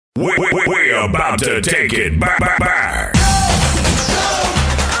We're about to take it back.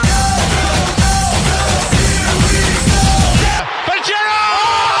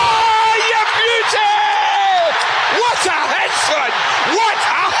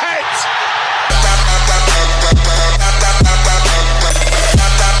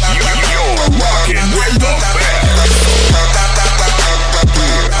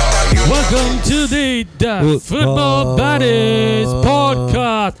 Welcome to the Football Buddies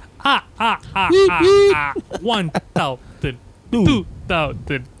podcast. 1,000,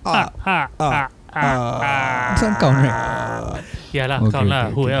 2,000. Some count, right? Yeah lah, count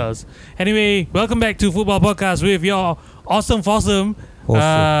lah. Who else? Anyway, welcome back to Football Podcast with your awesome foursome.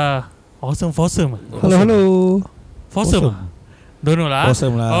 Awesome foursome. Hello. Foursome. Don't know lah.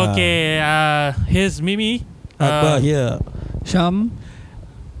 Awesome lah. Okay. Here's Mimi. Akbar here. Syam.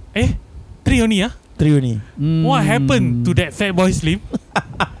 Three only. What happened to that fat boy Slim?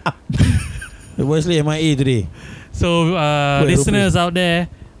 The boys late MIA today. So listeners out there,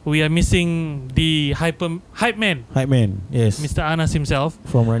 we are missing the hype man, Yes. Mr. Anas himself.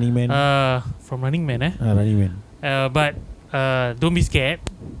 From Running Man. Running Man. Running Man. But don't be scared.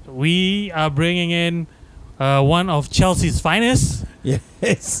 We are bringing in one of Chelsea's finest.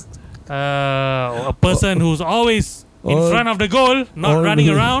 Yes. A person who's always in front of the goal, not running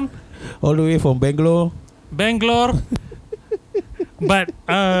around. All the way from Bangalore. But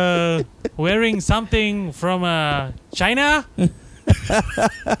wearing something from China.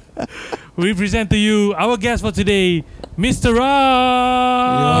 We present to you our guest for today, Mr.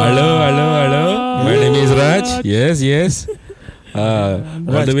 Raj. Hello. My name is Raj. Yes.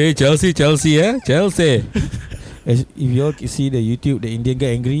 All the way Chelsea. If you all see the YouTube, the Indian guy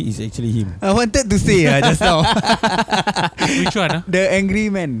angry is actually him. I wanted to say just now. Which one? The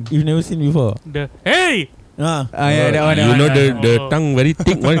angry man. You've never seen before. Hey! Yeah, that one. You know the tongue very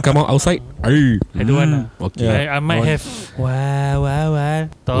thick one come out outside. I don't want. Okay. I might have wow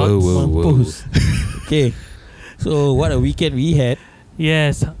thoughts. Whoa. Okay. So what a weekend we had.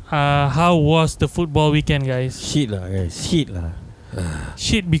 Yes. How was the football weekend, guys? Shit lah.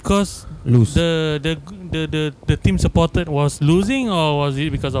 Shit because Lose. the team supported was losing, or was it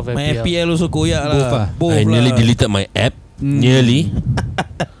because of FPL? My FPL also koyak lah. Both I nearly deleted my app. Nearly.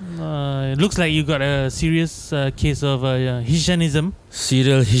 It looks like you got a serious case of Hishanism.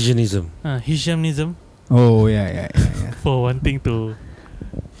 Serial Hishanism. Hishanism. Oh, yeah. For wanting to,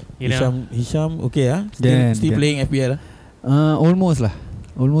 Hisham, okay Still playing FPL Almost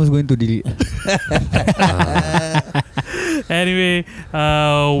going to delete. Anyway,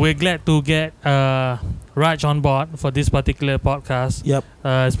 we're glad to get Raj on board for this particular podcast. Yep.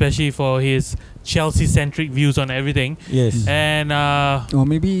 Especially for his Chelsea-centric views on everything. Yes. And or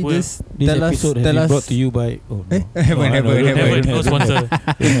maybe this episode has been brought to you by Never. no sponsor.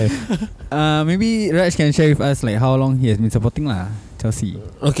 Maybe Raj can share with us like how long he has been supporting Chelsea.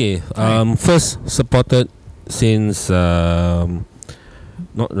 Okay. First supported since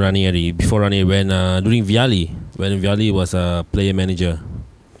not Ranieri. Before Ranieri, when during Vialli, when Vialli was a player manager.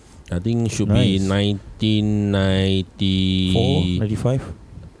 I think should be 1994, 95.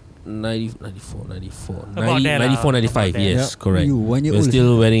 About that 94, 95. that. Yes, correct. You 1 year We're old.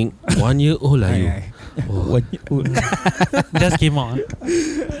 still wearing 1 year old. Are you? 1 year old. Just came out.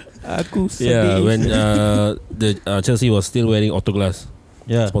 Aku sedih. Yeah, when the Chelsea was still wearing Autoglass.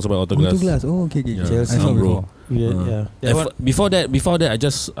 Yeah. Sponsored by Autoglass. Autoglass. Oh, okay. Yeah. Chelsea, I saw bro. before. Before that, I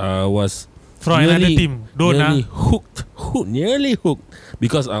just was From another team. nearly hooked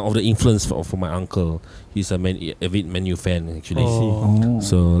because of the influence from my uncle. He's a avid Man U fan actually. Oh.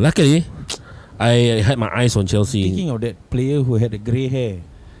 So luckily, I had my eyes on Chelsea. Thinking of that player who had the grey hair,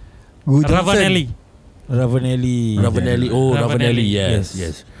 Ravanelli. Ravanelli. Oh, Ravanelli. Yes.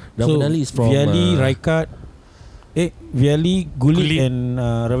 Yes. Ravanelli is from Vialli, Rijkaard. Vialli, Gullit and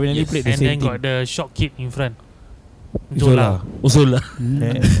Ravanelli played the And same then team. got the short kid in front. Zola. Zola.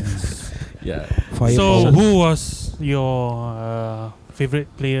 Yeah. So who was your favorite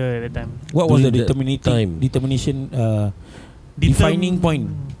player at that time? What was the During that time. determination defining point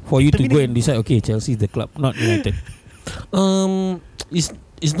for you to go and decide? Okay, Chelsea is the club, not United.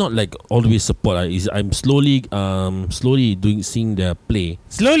 It's not like always support. I'm slowly seeing their play.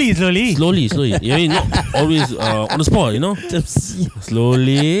 Slowly. Slowly. I mean, not always on the spot. You know,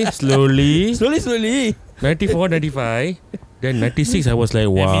 slowly. 94, 95. Then 96, I was like,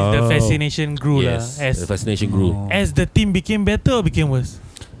 wow. That means the fascination grew. Yes, the fascination grew. As the team became better or became worse?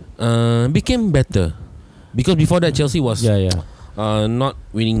 Became better. Because before that, Chelsea was not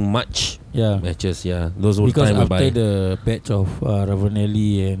winning much matches. Yeah, those were because time after the batch of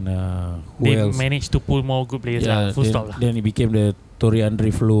Ravanelli and who they else? managed to pull more good players. Full stop. Then it became the Tori Andre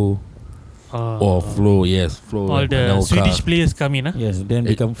Flo. Flo, yes, Flo. All the Anelka. Swedish players come in. Yes, then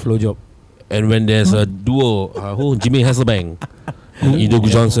become Flo job. And when there's a duo, Jimmy Hasselbank, Ido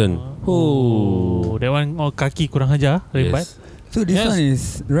Johnson. That one kaki kurang ajar. Lebat. Yes. So this one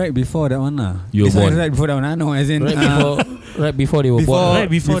is right before that one lah. You This one born. is right before that one. No, as in Right before they were born. Right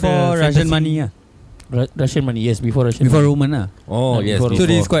before the Russian fantasy. money. Russian money, yes, before Russian Before money. Roman lah. Oh, yes. before- So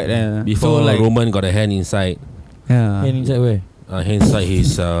this is quite Before so like Roman got a hand inside. yeah. And inside where? Hand inside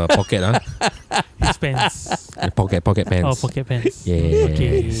his pocket, His pants. pocket pants. Oh, pocket pants. Yes.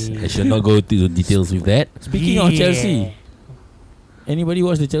 Okay. I should not go into the details with that. Speaking of Chelsea, anybody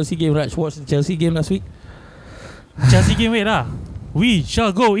watch the Chelsea game? Raj watched the Chelsea game last week? Chelsea game, wait lah. We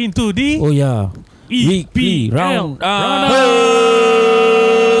shall go into the Oh yeah, weekly EPL round up.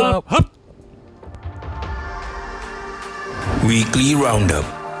 Hup. Weekly Roundup.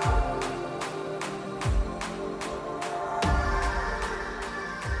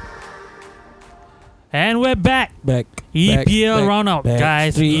 And we're back. back. EPL back, roundup, back,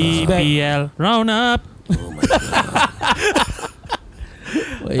 guys. streets back. EPL roundup. Oh my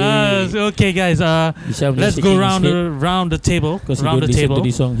god. Okay, guys. Let's go round the table. Because he Round don't the listen table to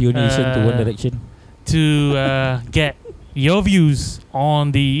this song. He only listen to One Direction. to get your views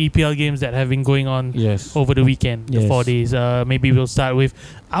on the EPL games that have been going on Yes. over the weekend, the Yes. 4 days. Maybe we'll start with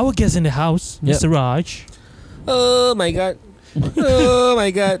our guest in the house, Yep. Mr. Raj. Oh my god. Oh my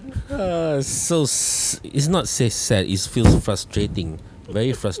god. It's not so sad. It feels frustrating.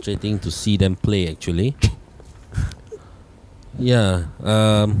 Very frustrating to see them play actually. Yeah.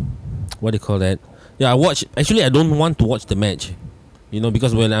 What do you call that? Yeah, I don't want to watch the match. You know,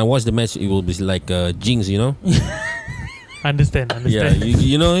 because when I watch the match, it will be like jinx. You know. Understand. Yeah.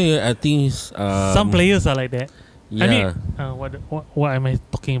 You know. I think Some players are like that. Yeah. I mean, what am I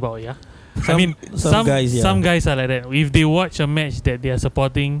talking about? Yeah. I mean, some guys, yeah. some guys are like that. If they watch a match that they are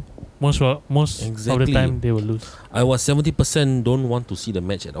supporting, most of the Exactly. time they will lose. I was 70% don't want to see the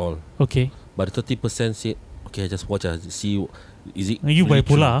match at all, Okay. but 30% said, okay, I just watch. See, is it? You really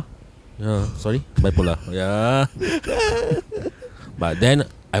true? bipolar. Yeah, sorry, bipolar. Yeah. But then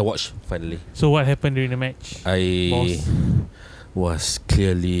I watched finally. So what happened during the match? I Boss. was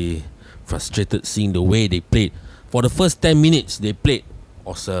clearly frustrated seeing the way they played. For the first 10 minutes, they played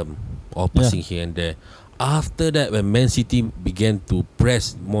awesome, all passing here and there. After that, when Man City began to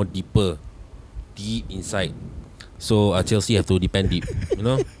press more deep inside, so Chelsea have to depend deep, you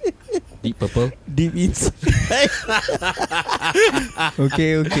know, deep purple. Deep inside.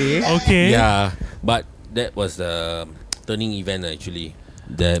 Okay. Okay. Yeah, but that was the turning event actually.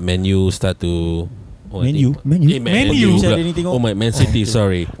 The menu start to. Menu? Menu. Menu? Said anything Oh my Man City.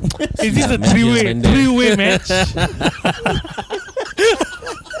 Sorry. Is this a Manchester three-way match?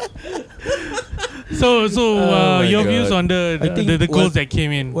 So Oh my your God. views on I think the goals that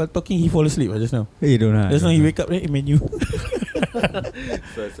came in. While talking, he fall asleep just now. Hey, don't know. Just now he wake up, right? Menu. So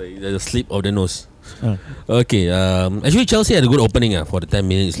the slip of the nose. Ah. Okay. Actually, Chelsea had a good opening for the 10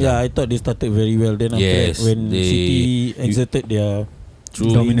 minutes. Yeah, I thought they started very well. Then after Yes, that, when they- City exerted their True.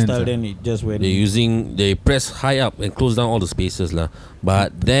 Dominance, style, ah. then it just went. They press high up and close down all the spaces lah.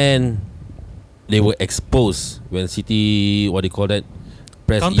 But then they were exposed when City, what do you call that?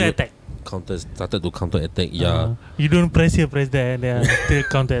 Counter attack. Started to counter attack. Yeah. You don't press here, press there. They are still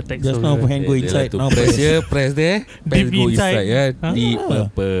counter attack. Just now hand go They inside. like to Now press here, press there, Deep go inside. inside. Yeah, Ah. deep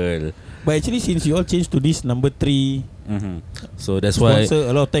purple. But actually, since you all changed to this number 3 So that's why. sponsor,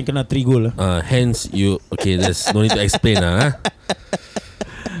 a lot of time kena 3 goal. Hence you. Okay, there's no need to explain huh?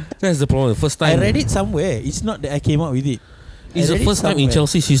 That's the problem. First I time. read it somewhere. It's not that I came up with it. It's I the read it first time in somewhere.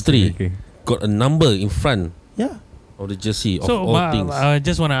 Chelsea's history Okay. got a number in front Yeah. of the jersey of So all things. I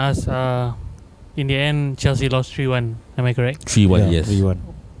just want to ask. In the end, Chelsea lost 3-1. Am I correct? 3-1, yes. 3-1.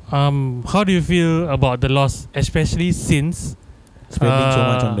 How do you feel about the loss, especially since Spending so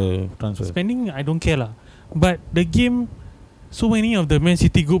much on the transfer. spending? I don't care lah. But the game, so many of the Man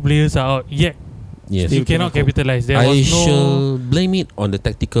City good players are out. Yet Yes. you cannot capitalize. There I was no. shall blame it on the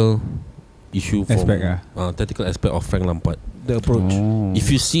tactical issue from Aspect, tactical aspect of Frank Lampard. The approach. If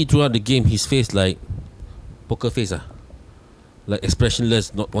you see throughout the game, his face like poker face like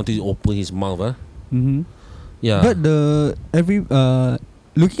expressionless, not wanting to open his mouth Mm-hmm. Yeah. But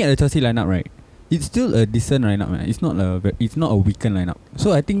looking at the Chelsea lineup, right? It's still a decent lineup, man. It's not a weakened lineup.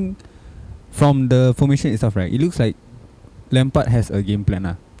 So I think from the formation itself, right, it looks like Lampard has a game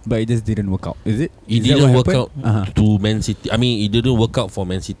plan, but it just didn't work out. Is it? It Is that didn't what work out happened? to Man City. I mean, it didn't work out for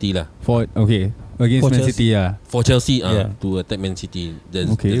Man City lah. Against For Man Chelsea. City, yeah. For Chelsea, Yeah. to attack Man City.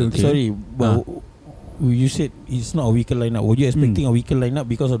 That's Okay, the okay. thing. Sorry, but you said it's not a weaker lineup. Were you expecting a weaker lineup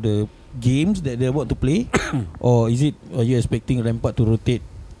because of the games that they're about to play, or are you expecting Lampard to rotate?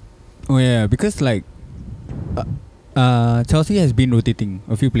 Oh yeah, because like Chelsea has been rotating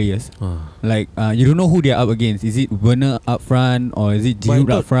a few players. Like you don't know who they are up against. Is it Werner up front, or is it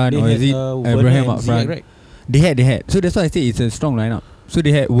Giroud up front, or is it Abraham up front? Right? They had. So that's why I say it's a strong lineup. So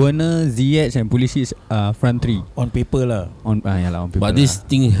they had Werner, Ziyech and Pulisic front three. On paper lah. On paper. But this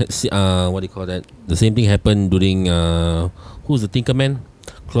thing, what do you call that? The same thing happened during who's the thinker man?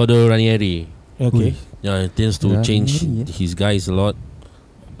 Claudio Ranieri. Okay. Yeah, it tends to change his guys a lot.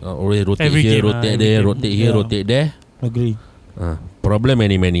 Always rotate Every here, game, rotate there, rotate here, rotate there. Agree. Problem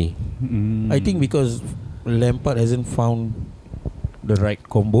many. I think because Lampard hasn't found the right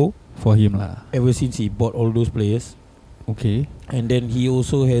combo for him lah. ever since he bought all those players. Okay. And then he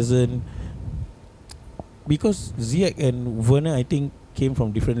also hasn't, because Ziyech and Werner I think came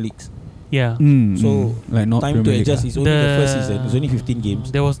from different leagues. Yeah. So like not time to Premier League adjust. lah. It's only the first season. It's only 15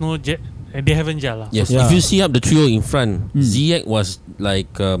 games. There was no jet. They haven't gel lah. Yes, Yeah. if you see up the trio in front, Ziyech was like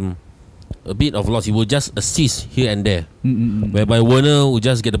a bit of loss. He will just assist here and there. Whereby Werner will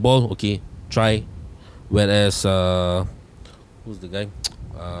just get the ball, okay, try. Whereas who's the guy?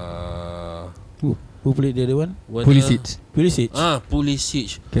 Who played the other one? Werner. Pulisic. Pulisic.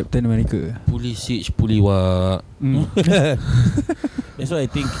 Captain America. Pulisic, Puliwa. That's why I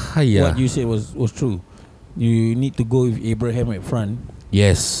think Hiya. what you said was true. You need to go with Abraham at front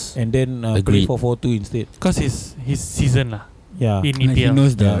Yes. and then play Agreed. 4-4-2 instead. Because his season lah. Yeah, In Like he EPL.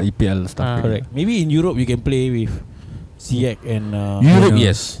 knows the Yeah. EPL stuff. correct. Maybe in Europe you can play with Ziyech and Europe,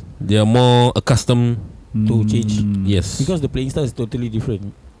 Yeah. yes. They are more accustomed. to change. Yes. Because the playing style is totally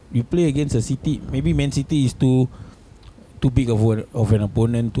different. You play against a City, maybe Man City is too big of an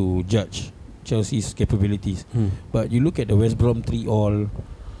opponent to judge Chelsea's capabilities. But you look at the West Brom 3-all,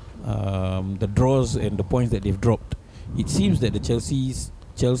 the draws and the points that they've dropped. It seems that the Chelsea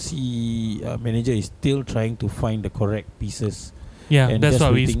manager is still trying to find the correct pieces. Yeah, And that's just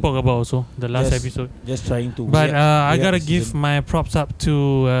what we waiting- spoke about also the last Just- episode. Just trying to. But I gotta react give season. my props up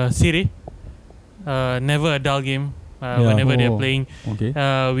to City. Never a dull game. Whenever they're Oh. playing, Okay.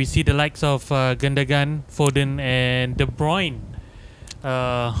 we see the likes of Gundogan, Foden, and De Bruyne.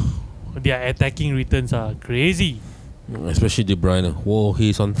 Their attacking returns are crazy. Especially De Bruyne. Whoa,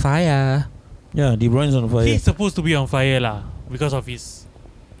 he's on fire. Yeah, De Bruyne's on fire. He's supposed to be on fire lah because of his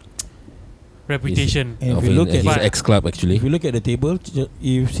reputation. And if Of you look his at ex-club actually. if you look at the table,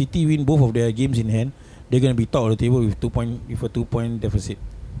 if City win both of their games in hand, they're gonna be top of the table with a 2-point deficit.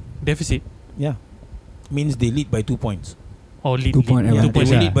 Deficit Yeah, means they lead by 2 points. or lead. 2 point lead. Yeah, Two they points.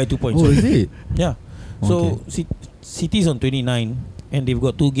 will yeah. lead by 2 points. Oh, is it? Yeah. So City's on 29 and they've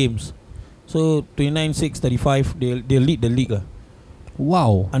got 2 games. So 29, 6, 35, they'll lead the league.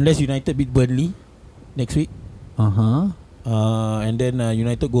 Wow. Unless United beat Burnley next week. And then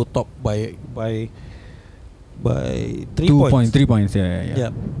United go top by 3 2 points. points. 3 points. Yeah.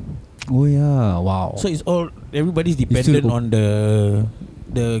 Yeah. Oh yeah. Wow. So it's all everybody's dependent still on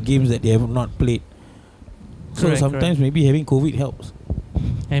the games that they have not played. So Correct, sometimes maybe having COVID helps.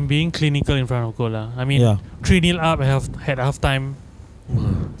 And being clinical in front of goal lah. I mean, Yeah. 3-0 up at half time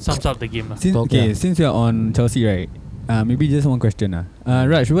sums up the game lah. Since you're on Chelsea, right? Maybe just one question.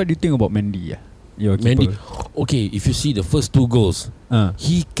 Raj, what do you think about Mendy? Your Mendy. keeper. Okay, if you see the first 2 goals,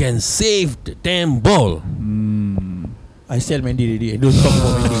 he can save the damn ball. I sell Mendy already. I don't talk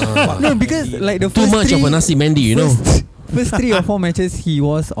about Mendy. Fuck No, because Mendy. like the Too first much three, of a nasi Mendy, you know. First 3 or 4 matches he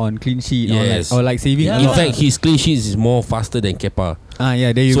was on clean sheet Yes. or like saving. Yeah. a In lot. fact, his clean sheet is more faster than Kepa.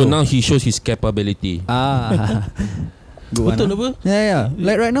 Yeah, there you So go. now he shows his capability. Good one. Betul apa? Yeah.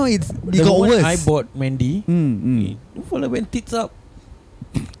 Like right now it The got moment worse. I bought Mendy, Mm. the fella went tits up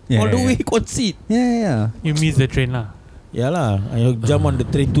Yeah, all the yeah, way concede. Yeah. You miss the train lah. Yeah lah, I jump on the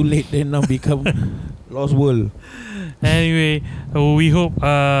train too late, then now become lost world. Anyway, we hope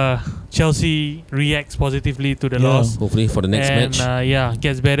Chelsea reacts positively to the Yeah. loss Hopefully for the next and match.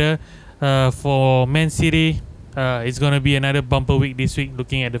 gets better. For Man City, it's gonna be another bumper week this week.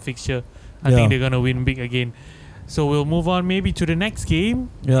 Looking at the fixture, I Yeah. think they're gonna win big again. So we'll move on maybe to the next game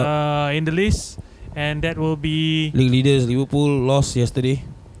in the list, and that will be League leaders Liverpool lost yesterday.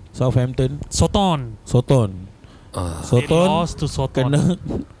 Southampton, Soton. Ah, They Soton lost to Soton. kena.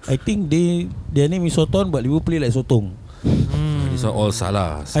 I think their name is Soton, but Liverpool play like Sotong. These are all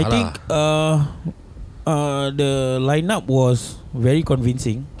salah. I think the lineup was very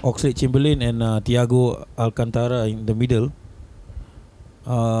convincing. Oxlade-Chamberlain and Thiago Alcantara in the middle.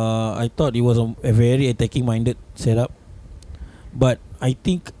 I thought it was a very attacking-minded setup, but I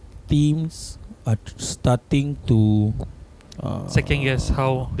think teams are starting to Second guess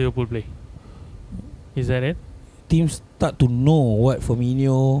how Liverpool play. Is that it? teams start to know what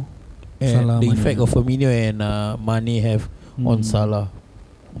Firmino and Salah, the Mane. effect of Firmino and Mane have on Salah.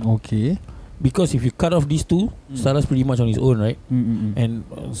 Okay. Because if you cut off these two, Salah's pretty much on his own, right? And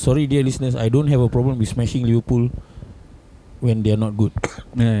sorry, dear listeners, I don't have a problem with smashing Liverpool when they are not good.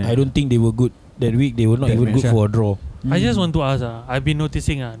 I don't think they were good that week. They were not That even match, good for a draw. I just want to ask, I've been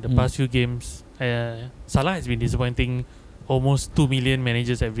noticing the past few games, Salah has been disappointing almost 2 million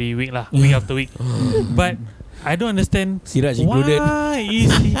managers every week lah, week after week. But I don't understand Siraj included.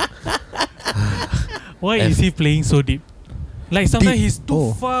 why is he playing so deep? Like sometimes he's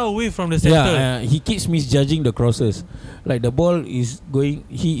too far away from the center. Yeah, he keeps misjudging the crosses. Like the ball is going,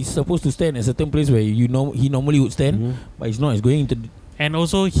 he is supposed to stand at a certain place where he normally would stand, but he's not. He's going into. And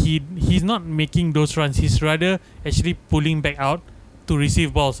also he's not making those runs. He's rather actually pulling back out to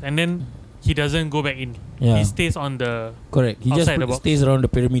receive balls, and then he doesn't go back in. Yeah. He stays on the Correct. He just outside the box. stays around the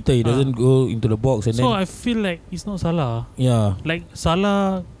perimeter. He doesn't go into the box. And so then I feel like it's not Salah. yeah, Like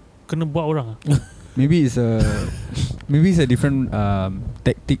Salah kena buat orang. Maybe it's a different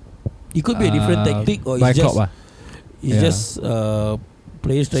tactic. it could be a different tactic, or by it's just Klopp. it's just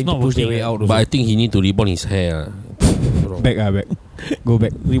players trying to not push their working, way out. But I think he need to rebond his hair. Back. Go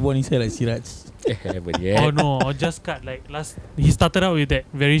back. Reborn his hair like Siraj. But yeah. Oh no, or just cut like last. He started out with that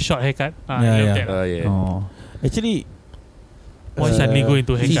very short haircut. I love that. Yeah. Oh. Actually, Why suddenly go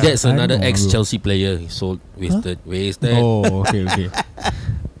into See, haircut? that's I another know, ex-Chelsea player. He sold, wasted. Oh, okay.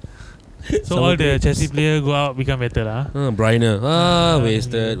 So all the Chelsea player go out become better lah. Briner.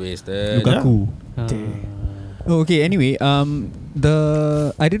 Wasted. Lukaku. Oh, okay. Anyway,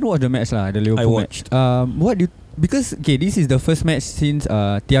 I didn't watch the match lah. The Liverpool watched. match. Because this is the first match since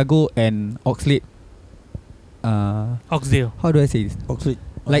Thiago and Oxlade. Oxdale. How do I say this? Oxlade.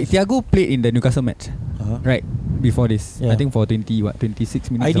 Like Thiago played in the Newcastle match, right before this. Yeah. I think for 26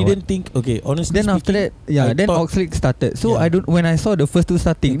 minutes. I or didn't think. Okay, honestly. Then after that, I then thought- Oxlade started. So Yeah. I don't. When I saw the first two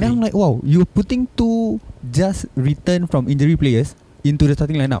starting, then I'm like, wow, you're putting two just returned from injury players into the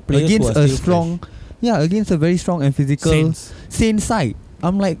starting lineup Players against who are a still strong, against a very strong and physical Saints side.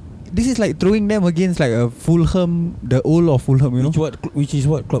 I'm like, this is like throwing them against like a Fulham, the old of Fulham, you know. Which is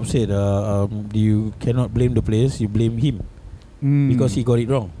what Klopp said. You cannot blame the players. You blame him because he got it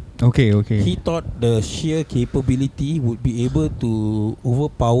wrong. Okay. He thought the sheer capability would be able to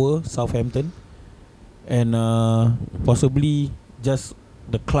overpower Southampton, and possibly just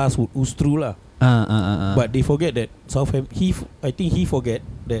the class would ooze through lah. But they forget that I think he forget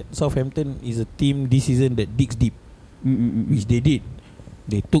that Southampton is a team this season that digs deep, which they did.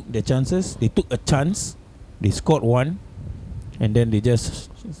 They took their chances. They took a chance. They scored one, and then they just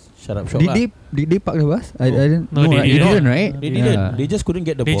shut up shop. Did they park the bus? I didn't. No, they didn't, didn't. right? They didn't. They just couldn't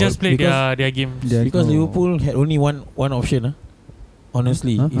get the They ball. just played because their game. because Liverpool had only one option.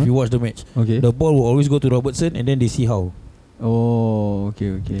 Honestly, if you watch the match, Okay. the ball will always go to Robertson, and then they see how. Oh,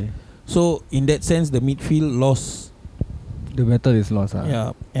 okay. So in that sense, the midfield lost. The battle is lost.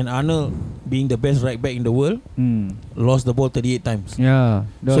 Yeah, and Arnold, being the best right back in the world, lost the ball 38 times. Yeah,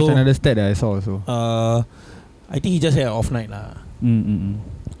 that was So- another stat that I saw also. I think he just had an off night lah.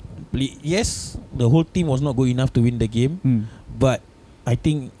 Yes, the whole team was not good enough to win the game, but I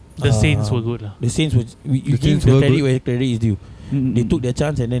think The Saints were good lah. The Saints were. You The give Saints the were credit good. where credit is due. They took their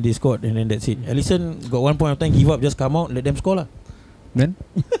chance and then they scored, and then that's it. Alisson got one point of time, give up, just come out, let them score lah. Then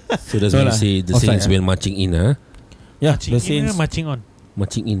So that's No when you lah. say the Offside, Saints were marching in, Yeah, Marching the in, Saints marching on.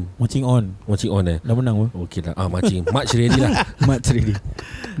 Marching in. marching on. Marching on Dah menang pun. Okay lah. Marching. March ready lah. much ready.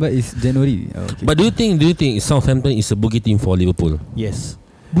 But it's January. Okay. But do you think Southampton is a boogie team for Liverpool? Yes.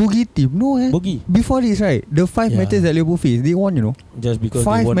 Boogie team, no Boogie. Before this, right, the 5 Yeah. matches that Liverpool faced, they won, Just because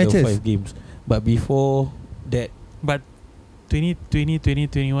 5 they won matches. the 5 games. But before that, But 2020,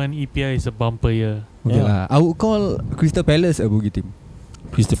 2021 EPL is a bumper year. Okay Yeah. lah. I would call Crystal Palace a boogie team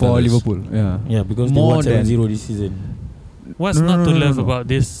Crystal for Palace. Liverpool. Yeah. because More they won than- 7-0 this season. What's No, not no, to no, love no. about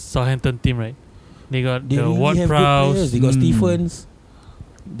this Southampton team, right? They got They the really have good Ward-Prowse, players. They got Mm. Stephens.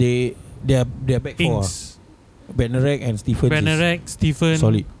 They are back four. Ings, Bednarek and Stephens. Benarek, Stephen,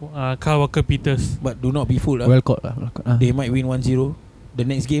 Solid. Kyle Walker-Peters. But do not be fooled. Well caught lah. They might win 1-0. The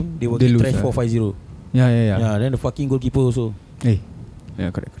next game they will They get lose, trashed for 5-0. Yeah. Then the fucking goalkeeper also.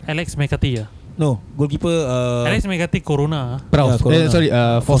 Yeah, correct. Alex McCarthy, No, goalkeeper. Alex McCarthy Corona. Prowse. Corona. Sorry,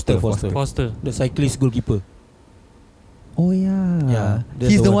 Foster. Foster. The cyclist goalkeeper. Oh yeah. Yeah,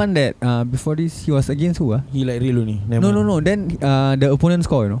 that's He's the the one that before this he was against who? He like real only. Never No. mind. Then the opponent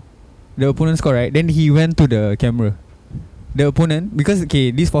score, the opponent score, right? Then he went to the camera. The opponent, because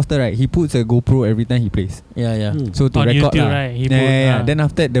this Foster, right, he puts a GoPro every time he plays. Yeah. So to On record YouTube, lah. right? He Yeah. put, Then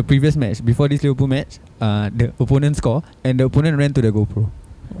after the previous match, before this Liverpool match, the opponent score and the opponent ran to the GoPro,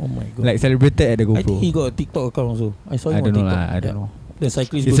 Oh my god. like celebrated at the I think GoPro. he got a TikTok account also. I saw I him don't on know TikTok. lah. I don't know. The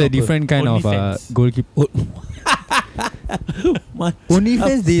cyclist. It's a different kind of OnlyFans. goalkeeper.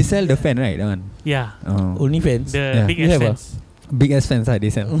 OnlyFans they sell the fan, right? That one. Yeah. OnlyFans. The big You ass have fans. Big ass fans, they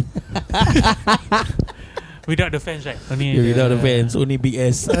sell. Without the fans, right? Only Without the fans, only big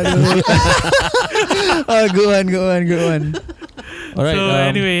ass. Good one. Alright. So,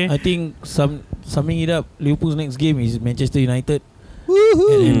 anyway. I think summing it up, Liverpool's next game is Manchester United at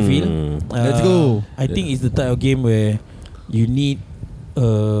Woohoo! Anfield. Let's go. I think it's the type of game where you need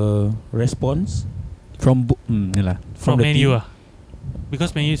a response From from the Man team. U.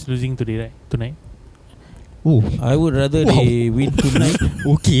 Because Man U is losing today, right? Tonight. Oh, I would rather they win tonight.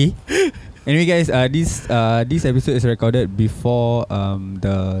 okay. Anyway, guys, this episode is recorded before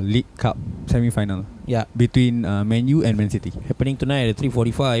the League Cup semi-final Yeah, between Man U and Man City. happening tonight at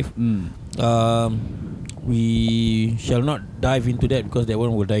 3:45. We shall not dive into that because that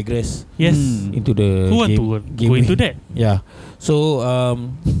one will digress Yes. into the Who want game, to game go into that? Yeah. So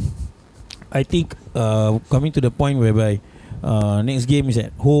I think coming to the point whereby next game is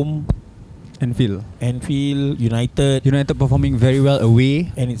at home, Anfield United, performing very well away,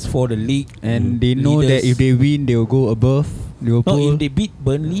 and it's for the league. and they know that Leaders. if they win, they will go above No, Liverpool. if they beat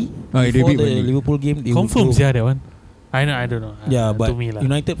Burnley If they before beat the Burnley. Liverpool game, they Confirm would go. yeah, that one. I don't know. Yeah, but to me lah.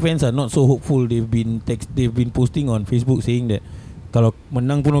 United fans are not so hopeful. They've been posting on Facebook saying that kalau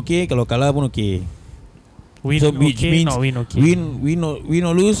menang pun okay, kalau kalah pun okay. Win so which okay, means not win okay. Win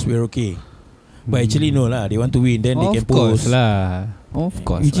or lose, we're okay. But actually no lah, they want to win, then they can Of course post. lah. Of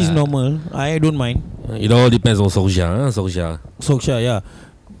course Which is lah. normal. I don't mind. It all depends on Solskjaer. Solskjaer, yeah.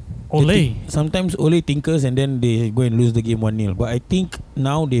 Ole. Sometimes Ole tinkers and then they go and lose the game 1-0. But I think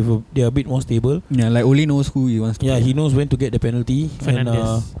now they're a bit more stable. Yeah, like Ole knows who he wants to Yeah, play. he knows when to get the penalty and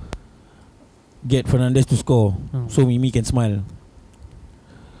Fernandes. get Fernandes to score, so Mimi can smile.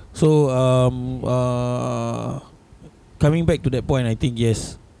 So coming back to that point, I think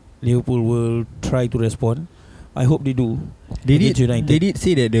yes, Liverpool will try to respond. I hope they do. They against did. United. They did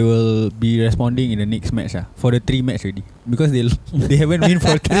say that they will be responding in the next match for the 3 match already, because they haven't been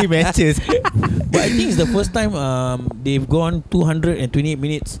for 3 matches. But I think it's the first time they've gone 228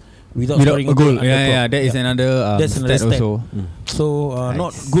 minutes without Without scoring a goal. under Yeah, that is another That's another stat stat. also. So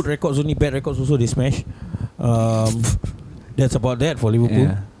not Nice. good records only, bad records also they smash. That's about that for Liverpool.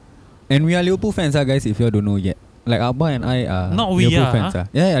 Yeah. And we are Liverpool fans, guys. If you all don't know yet, like Akbar and I are Not we Liverpool are,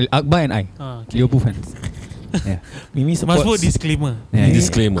 fans. Yeah, Akbar and I, Okay. Liverpool fans. Yeah. Mimi Must supports put disclaimer. Yeah,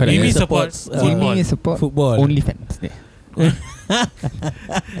 Disclaimer. correct. Mimi Mimi supports supports, football. Mimi support football. only fans. Yeah.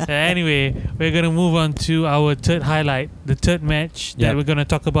 Anyway, we're gonna move on to our third highlight. The third match that Yep. we're gonna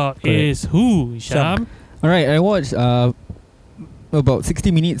talk about Correct. is who? Sham. Alright, I watched about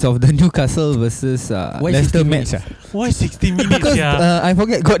 60 minutes of the Newcastle versus Why Leicester 60 match. minutes? Why 60 minutes? Because Yeah. I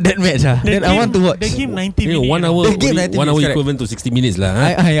forget got that match. Then I want to watch. The game 90 Yeah, minutes. 1 hour, The game only 90 1 hour minutes, equivalent to 60 minutes lah.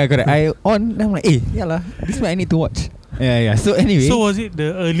 Yeah, correct. I on, then I'm like, yeah lah, this one I need to watch. Yeah. So anyway, So was it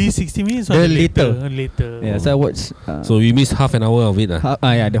the early 60 minutes or The the later? later. Later. yeah, so I watched. So we missed half an hour of it.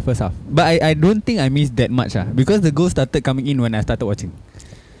 Yeah, the first half. But I don't think I missed that much because the goals started coming in when I started watching.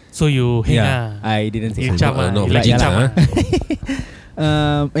 So you hang ah. I didn't say You so. cham ah. no, You like legit yeah cham lah,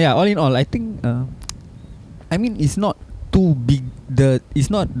 ah. Yeah, all in all, I think I mean it's not too big.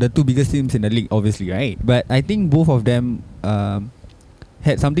 It's not the two biggest teams in the league, obviously, right? But I think both of them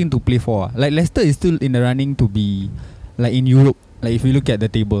had something to play for. Like Leicester is still in the running to be like in Europe. Like if you look at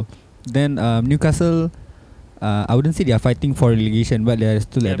the table, then Newcastle, I wouldn't say they are fighting for relegation, but they are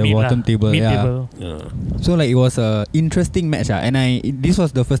still at the mid bottom lah. table. Mid Yeah. table. Yeah. So like it was a interesting match, and this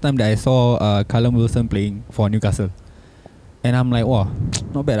was the first time that I saw Callum Wilson playing for Newcastle, and I'm like, wow,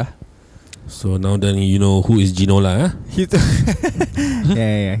 not bad. So now then you know who is Ginola. He's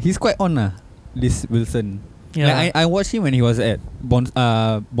yeah, he's quite on this Wilson. Yeah. Like I watched him when he was at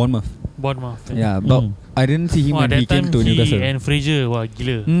Bournemouth. Bournemouth. Yeah, but I didn't see him when that he came time to Newcastle. and Fraser, wah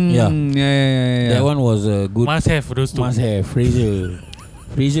gila. Yeah. That one was a good. Must have those two. Must have Fraser.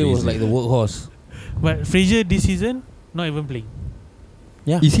 Fraser was like the workhorse. But Fraser this season not even playing.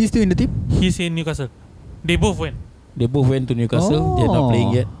 Yeah, Is he still in the team? He's in Newcastle. They both went. they both went to Newcastle. They're not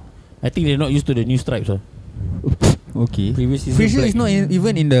playing yet. I think they're not used to the new stripes. Okay. Previous season Fraser black. is not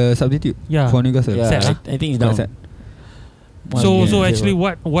even in the substitute Yeah. for Newcastle. Yeah, Sad, I think it's Quite down. sad. So actually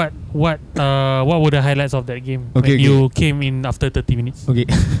what were the highlights of that game Okay, when you came in after 30 minutes? Okay.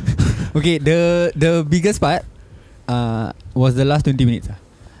 Okay, the biggest part was the last 20 minutes.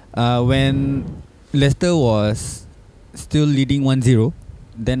 When Leicester was still leading 1-0,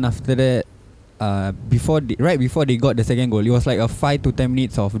 then after that right before they got the second goal, it was like a 5 to 10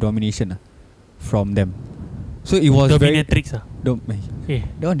 minutes of domination from them. So it was Dominatrix that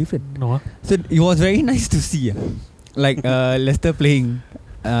one different. No So it was very nice to see. like Leicester playing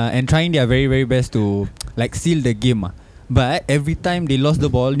and trying their very very best to like seal the game. But every time they lost the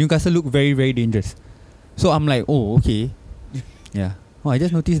ball, Newcastle looked very very dangerous. So I'm like, oh okay, yeah. Oh, I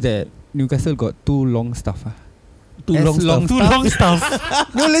just noticed that Newcastle got two long stuff. Too S long Too stuff. long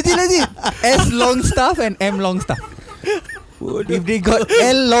stuff. No, legit. S long stuff and M long stuff. If they got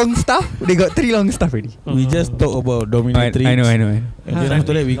L long stuff, they got 3 long stuff already. We just talk about dominatrix. I know. And then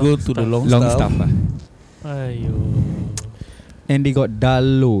after that we go to the long stuff. Ayo. And they got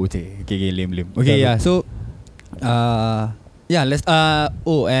Dallo. Okay, lame. Okay, Dallo. yeah. So, yeah. Let's.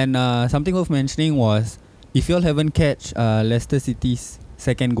 And something worth mentioning was if you all haven't catch Leicester City's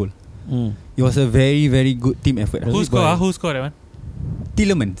second goal. It was a very very good team effort. Who scored? Who scored that one?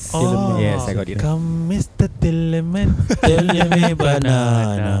 Tillemans. Oh, Yes, I got it. Come, Mr. Tillemans. Tell me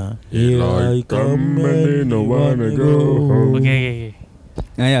banana. Here I come and no wanna go home. Okay.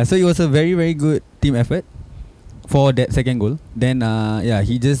 Yeah. So it was a very very good team effort for that second goal. Then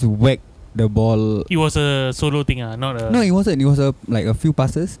he just whacked the ball. It was a solo thing, not a. No, it wasn't. It was like a few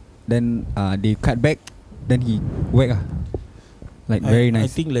passes. Then they cut back. Then he whacked. Like very nice. I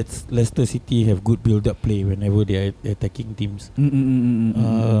think Leicester City have good build-up play whenever they are attacking teams.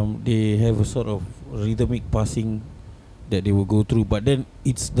 They have a sort of rhythmic passing that they will go through, but then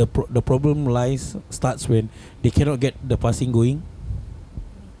it's the problem starts when they cannot get the passing going.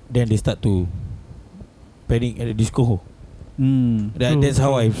 Then they start to panic at the disco. That's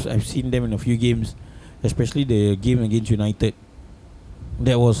how I've seen them in a few games, especially the game against United.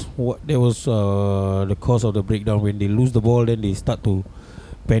 That was the cause of the breakdown. When they lose the ball, then they start to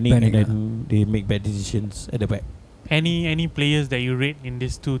panic and then they make bad decisions at the back. Any players that you rate in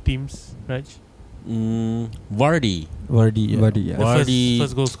these two teams, Raj? Vardy. Yeah. The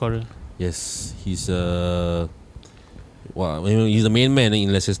first goal scorer. Yes, he's he's the main man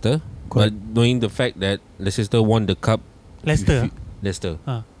in Leicester. Correct. But knowing the fact that Leicester won the cup. Leicester. Leicester.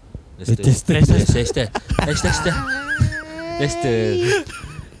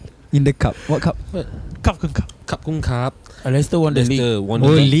 In the cup. What cup? Cup. Leicester won the league. Leicester won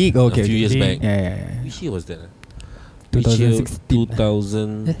Oh, the league. Okay. a few years back. Yeah. Which year was that? 2016.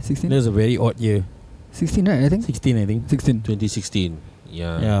 2000. 16. That was a very odd year. 16, right? I think. 16, I think. 16. 2016.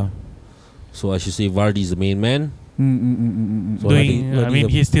 Yeah. So I should say Vardy is the main man. So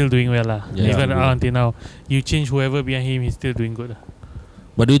he's still doing well Yeah. Even until now, you change whoever behind him, he's still doing good.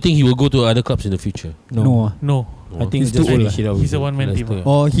 But do you think he will go to other clubs in the future? No. No, I think He's he's just too old finish it out. he's a with one-man team. Leicester.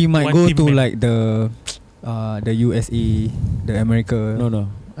 Or he might One go team to man. like the USA, the America. No.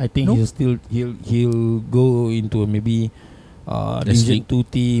 I think No? he'll go into maybe Division 2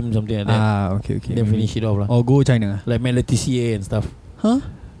 team, something like that. Okay. Then finish it off lah. Or go China. Like Matt Letitia and stuff. Huh?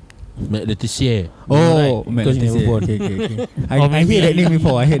 Matt Letitia. Oh, right, because he never born. Okay. Or I maybe- heard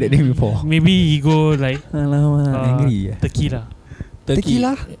that name before. Maybe he go like Angry. tequila.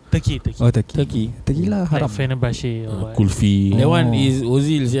 Tequila? Turkey. Oh, Turkey. Turkey. Tequila Like haram. Fenerbahce or what. Kulfi. That one is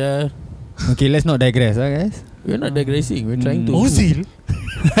Ozil, yeah. Okay, let's not digress, guys. We're not digressing. We're trying to. Ozil?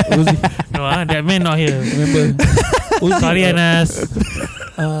 No, that man not here. Remember? Sorry, Anas.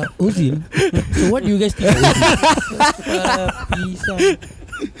 Ozil. So what do you guys think of Ozil?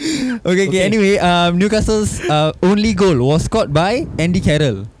 Okay. Okay. Anyway, Newcastle's only goal was scored by Andy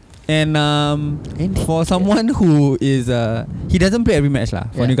Carroll. And for someone who is he doesn't play every match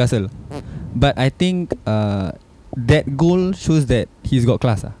lah for Yeah. Newcastle, but I think that goal shows that he's got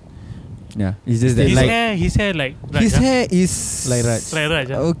class. Yeah, it's just that His hair like Raj, his hair is Like Raj. like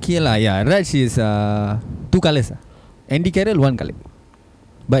Raj. okay lah. Yeah, Raj is 2 colours. Andy Carroll 1 colour,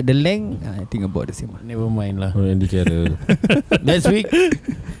 but the length I think about the same. Never mind lah. Oh, Andy Carroll. Next week.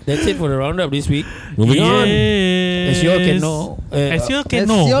 That's it for the roundup this week. Moving on. As you all can know. As you all can As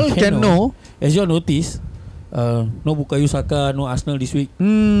know. you all can know. As you all notice. No Bukayo Saka, no Arsenal this week.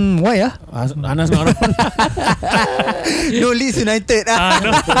 Why Anas not around. No Leeds United.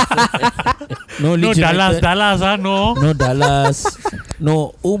 No, No no Leeds Dallas, United. no. No Dallas.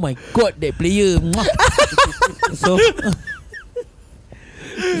 No. Oh my God, that player. Mwah.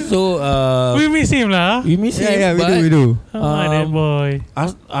 So We miss him lah. we miss him. Yeah, but we do. That boy.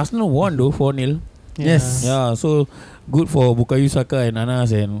 Arsenal won though 4-0. Yes. Yeah, so good for Bukayo Saka and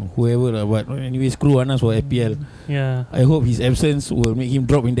Anas and whoever lah. But anyway, screw Anas for FPL. Yeah. I hope his absence will make him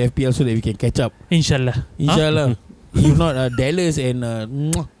drop in the FPL so that we can catch up. Inshallah. Inshallah. If not, Dallas and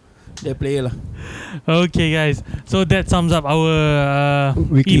that player lah. Okay, guys. So that sums up our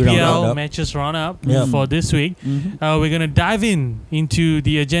Weekly EPL roundup. matches roundup Yeah. for this week. We're gonna dive into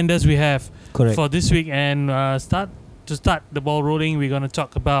the agendas we have Correct. for this week and start the ball rolling. We're gonna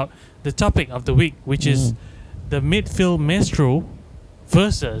talk about the topic of the week, which is the midfield maestro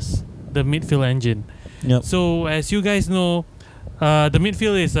versus the midfield engine. Yep. So as you guys know, the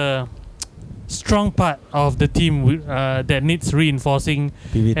midfield is a strong part of the team that needs reinforcing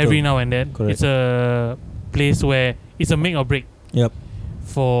Pivotal. every now and then. Correct. It's a place where it's a make or break. Yep.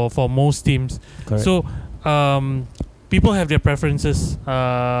 For most teams. Correct. So people have their preferences.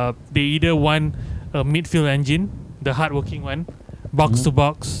 They either want a midfield engine, the hardworking one, box to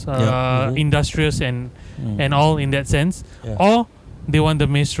box, industrious and all in that sense, or they want the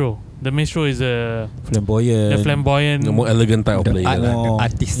maestro. The maestro is the flamboyant, The more elegant type of player. The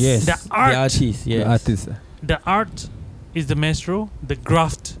artist. Yes. The art. The artist. Yes. The artist. The art is the maestro. The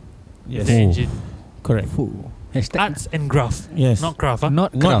graft Yes. is the engine. Correct. Hashtag. Arts and graft, Yes. not craft.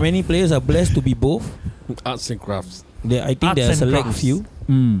 Not Not many players are blessed to be both. Arts and crafts. I think Arts there are and select crafts. few,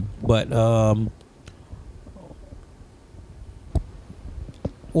 but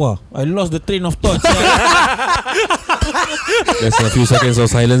wow, I lost the train of thought. There's a few seconds of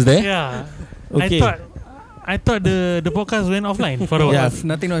silence there. Yeah. Okay. I thought the podcast went offline for a while. Yeah. It's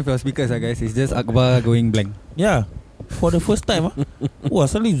nothing wrong with your speakers, guys. It's just Akbar going blank. Yeah, for the first time, wow,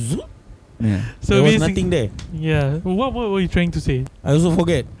 suddenly zoom, Yeah. So there was basic- nothing there. Yeah. What were you trying to say? I also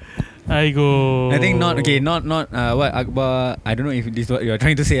forget. I go. I think not what Akbar. I don't know if this is what you are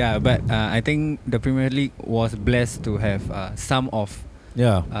trying to say, but I think the Premier League was blessed to have some of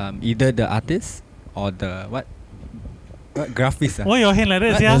Yeah. either the artist or the what graphist. Why your hand like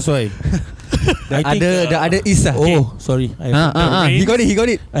that? Yeah. That's why. The other is. Oh, sorry. He got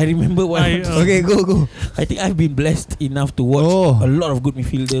it. I remember what. Okay, go. I think I've been blessed enough to watch a lot of good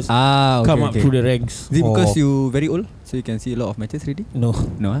midfielders Okay, come up through the ranks. Is it because you very old, so you can see a lot of matches already? No.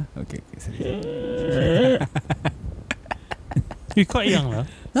 No, Okay. Sorry. We quite young lah.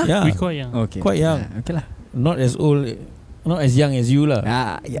 Yeah. We quite young. Okay. Quite young. Okay lah. Not as old, not as young as you lah.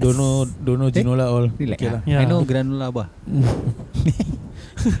 Yes. Don't know Ginola all. Relax. Okay lah. Yeah. I know Granola bah.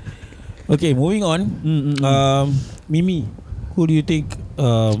 Okay, moving on. Mimi, who do you think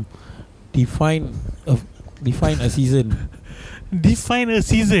define a season? Define a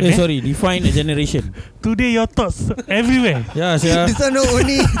season. Sorry, define a generation. Today your thoughts everywhere. Yeah, yeah. This one no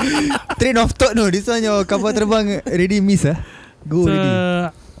only train of thought no. This one your kapal terbang already miss Go So,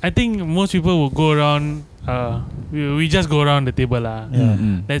 already. I think most people will go around. We just go around the table lah. Yeah.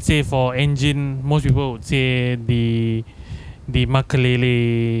 Let's say for engine, most people would say the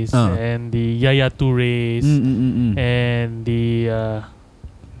Makaleles and the Yaya Toures and the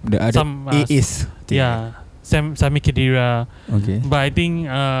other some is Sami Khedira. Okay. But I think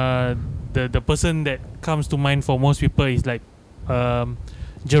the person that comes to mind for most people is like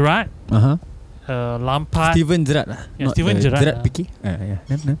Gerrard, Lampard. Steven Gerrard lah. Yeah, Steven Gerrard. Gerrard Piqué. Yeah.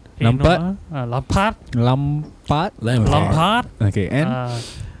 Lampard. Lampard. Okay,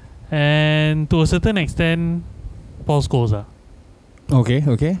 And to a certain extent, Paul Scholes. Okay.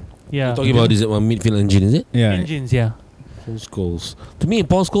 Yeah. Talking about this midfield engine, is it? Yeah. Engines, yeah. Paul Scholes. To me,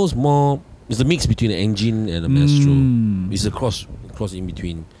 Paul Scholes more is a mix between an engine and a maestro. It's a cross in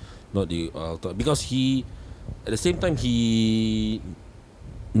between, not the because he at the same time he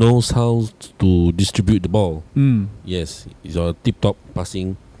knows how to distribute the ball. Yes, he's a tip-top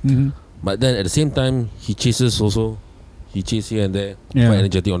passing. But then at the same time, he chases also. He chases here and there. Quite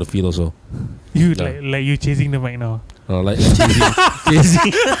energetic on the field also. You like you chasing the mic now. Like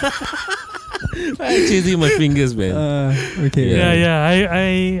chasing my fingers, man. Okay.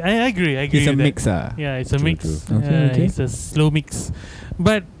 Yeah. I agree. I agree. It's a with that. mix. Yeah, it's a mix. True. Okay. It's a slow mix.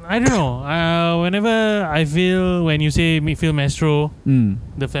 But I don't know. Whenever I feel when you say midfield maestro,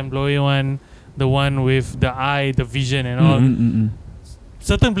 the flamboyant one, the one with the eye, the vision, and all.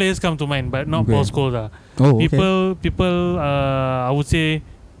 Certain players come to mind, but not Paul Scholes. Oh, okay. People. I would say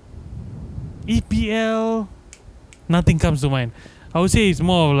EPL. Nothing comes to mind. I would say it's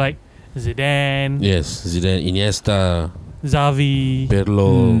more of like Zidane. Yes, Zidane, Iniesta, Xavi,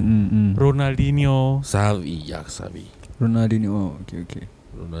 Pirlo, Ronaldinho. Xavi. Ronaldinho. Okay.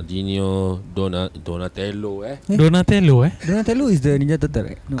 Ronaldinho, Donatello, Donatello, is the Ninja Turtle,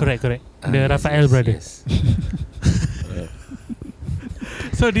 right? No. Correct. The Raphael brother. Yes.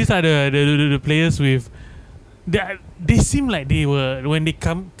 So these are the players with. They seem like they were when they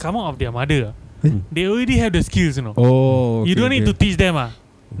come out of their mother. They already have the skills, you know. Oh, okay, you don't need to teach them.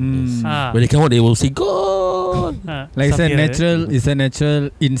 When they come out, they will say goal. Like it's a natural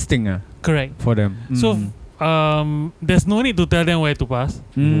instinct. Correct. For them. So there's no need to tell them where to pass.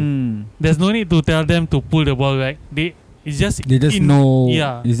 There's no need to tell them to pull the ball back. They just know.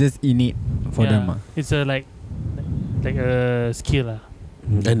 Yeah. It's just innate for them. It's a like a skill.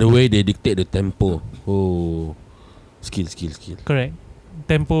 And the way they dictate the tempo. Oh, skill. Correct.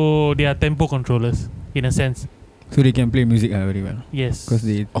 Tempo. They are tempo controllers in a sense. So they can play music very well. Yes. Because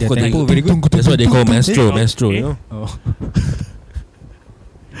their Of course, tempo very good. That's what they call maestro. Eh? Maestro, you know. Oh.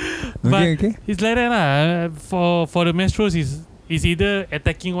 But okay. it's like that lah. For the maestros is either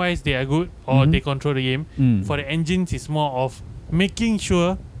attacking wise they are good or they control the game. For the engines it's more of making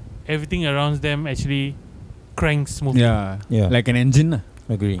sure everything around them actually cranks smoothly. Yeah. Like an engine lah.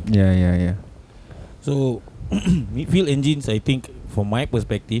 Agree. Yeah. So midfield engines, I think, from my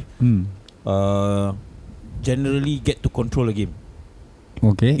perspective, generally get to control a game.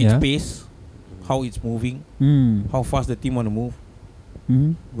 Okay. Its pace, how it's moving, how fast the team want to move,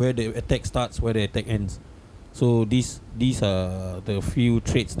 where the attack starts, where the attack ends. So these are the few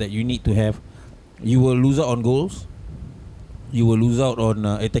traits that you need to have. You will lose out on goals. You will lose out on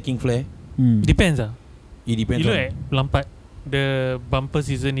attacking flair. Depends It depends. You look on at Lampard, the bumper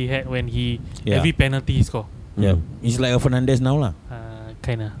season he had when Yeah. every penalty he score. Yeah, it's like a Fernandez now lah.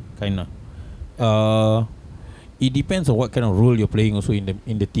 Kinda. It depends on what kind of role you're playing also in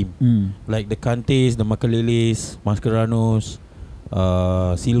the team. Like the Kantes, the Makaleles, Mascaranos,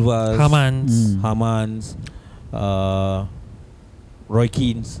 Silvas, Hamans, Roy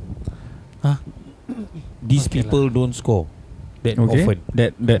Keanes. These Okay people don't score that often,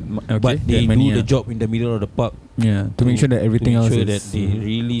 but they do the job in the middle of the park. Yeah, to make sure that everything else sure is that they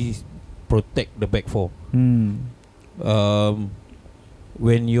really protect the back four.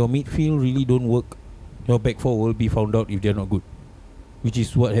 When your midfield really don't work, your back four will be found out if they're not good, which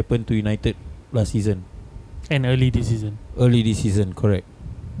is what happened to United last season. And early this season. Correct.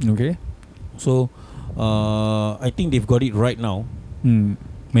 Okay. So I think they've got it right now.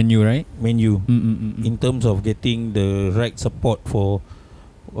 Menu, right? In terms of getting the right support for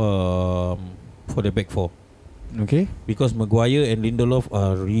the back four. Okay. Because Maguire and Lindelof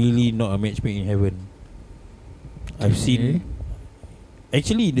are really not a match made in heaven. I've seen.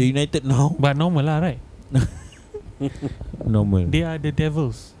 Actually, the United now. But normal lah, right? Normal. They are the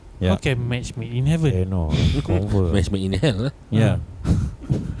devils. Yeah. How can match made in heaven? No, confirm. Match made in hell. Yeah.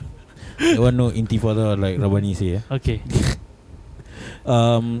 That one no intifada like Rabani say. Okay.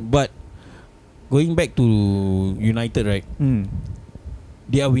 But going back to United, right?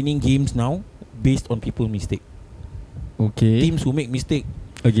 They are winning games now based on people's mistake. Okay. Teams who make mistake,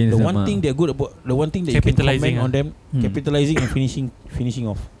 against the them, one thing they're good about, the one thing that you can comment on them, capitalizing and finishing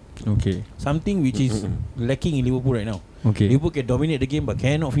off. Okay. Something which is lacking in Liverpool right now. Okay. Liverpool can dominate the game but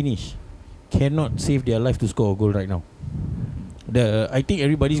cannot finish, cannot save their life to score a goal right now. I think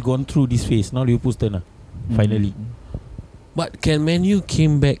everybody's gone through this phase. Now Liverpool's turn finally. But can Man U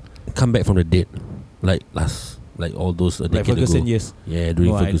come back from the dead, like all those a Like decade Ferguson ago? years. Yeah,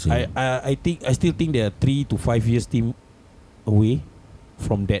 during No, Ferguson. I still think they are 3 to 5 years team away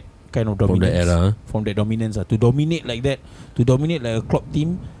from that kind of from dominance. the era. From that dominance. To dominate like that, to dominate like a Klopp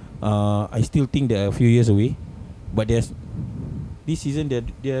team, I still think they're a few years away. But this season they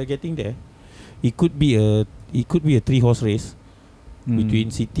are getting there. It could be a 3-horse race between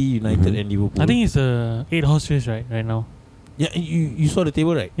City, United and Liverpool. I think it's a 8-horse race right now. Yeah, you saw the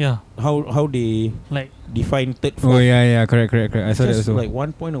table, right? Yeah. How they Like define third, Oh fourth. yeah, correct. I saw that Just also. like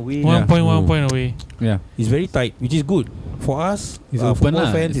 1 point away. one point away. Yeah. It's very tight, which is good for us. It's open football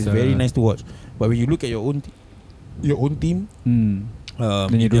lah. fans. It's It's very a- nice to watch. But when you look at your own team,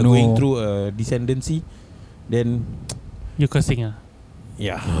 Then you if you're don't going know. through a descendancy, then You cursing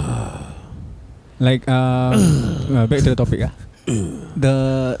yeah. Like back to the topic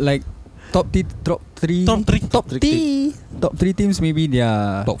the like top three teams, maybe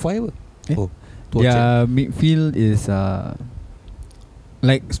their Top 5. Eh? Oh, their midfield is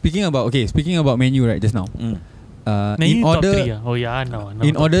like speaking about Man U right just now. In top 3 order Oh yeah, no.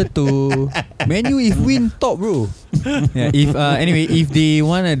 in order to Man U if win top, bro. Yeah, if anyway, if they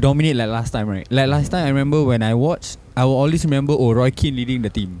want to dominate like last time, right? Like last time I remember when I watched, I will always remember Roy Keane leading the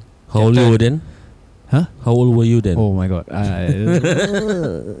team. How old were you then? Huh? How old were you then? Oh my god. 8,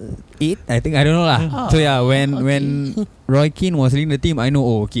 I think, I don't know lah. So yeah, when Roy Keane was leading the team, I know,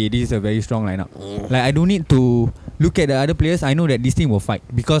 okay, this is a very strong lineup. Like I don't need to look at the other players. I know that this team will fight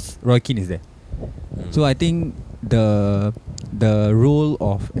because Roy Keane is there. So I think the role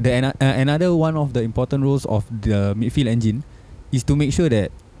of another one of the important roles of the midfield engine is to make sure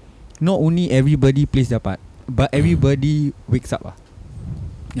that not only everybody plays their part, but everybody wakes up.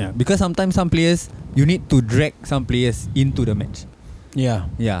 Yeah, because sometimes some players you need to drag some players into the match.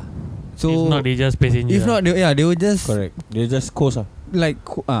 Yeah. Yeah. So if not, they just passenger. if not, they will just Correct. They just coast. like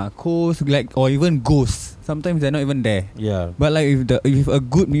coast, like, or even ghosts. Sometimes they're not even there. Yeah. But like if a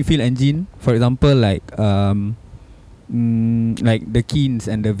good midfield engine, for example, like the Keanes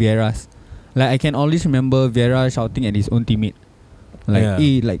and the Vieiras, like I can always remember Vieira shouting at his own teammate, like, Yeah.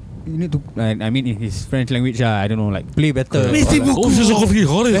 hey, like you need to. I mean, in his French language, I don't know, like play better.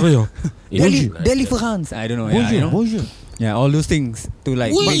 Deliverance. I don't know. Yeah, you know? Bonjour. Yeah, all those things to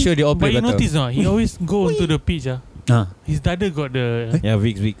like make sure they all But play you better. notice he always go onto the pitch. His dada got the Yeah,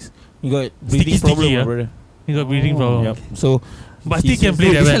 Vicks. You got breathing Sticky, problem, yeah. brother. he got breathing problem. Yep. So, But he still can says-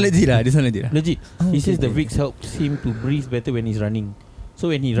 play that This well. one legit lah. This one legit lah. Legit. He says the okay. Vicks helps him to breathe better when he's running. So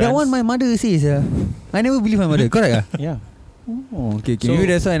when he runs, That one my mother says. I never believe my mother. Correct yeah. Oh, okay. So- Maybe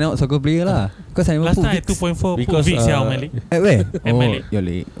that's why I'm not soccer player lah. Because I never Last put time I Vicks. 2.4 put Because, Vicks on my leg. At where? At my leg. Your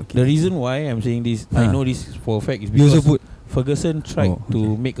leg. Okay. The reason why I'm saying this, I know this for a fact, is You also because put. Ferguson tried Oh, to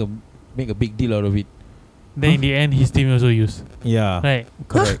make a big deal out of it. Then in the end, his team also used. Yeah, Right.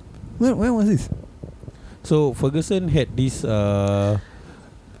 correct. When was this? So Ferguson had this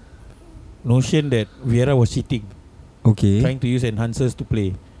notion that Vieira was cheating, Okay. trying to use enhancers to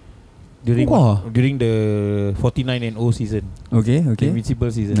play during Wah. during the 49-0 season, Okay. the invincible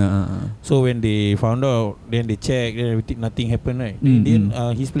season. So when they found out, then they checked, then everything, nothing happened, right? Then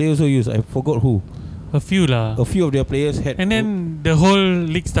his players also used. I forgot who. A few lah. A few of their players had. And then the whole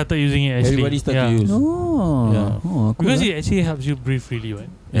league started using it actually. Everybody started to use. Oh. Yeah. Oh, cool Because lah. it actually helps you breathe really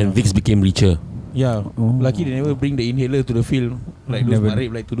well. And Vicks became richer. Yeah. Oh. Lucky they never bring the inhaler to the field like those Never.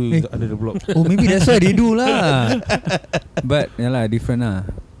 Marib like to do under the block. Oh, maybe that's why they do lah. But yeah lah, different lah.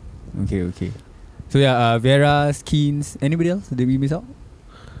 Okay. So yeah, Vieira, Keens. Anybody else? Did we miss out?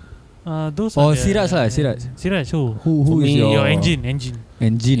 Those Oh, are the- Siraj lah, Siraj. Siraj, who? Who For is me, your Engine. Engine?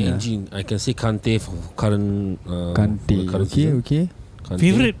 Engine. I can say Kante for current. Kante. for the current Okay, season. okay. Kante.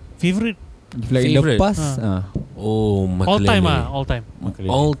 Favorite. Like in the Favourite. past. Oh, All time Makelele.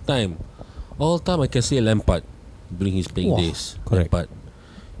 all time. All time I can say Lampard during his playing Wah, days. correct. Lampard.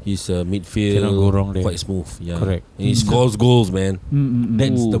 His midfield Cannot go wrong there. quite smooth. Yeah. Correct. And he scores goals, man.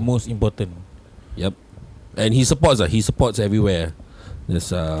 That's Ooh. the most important. Yep. And he supports everywhere.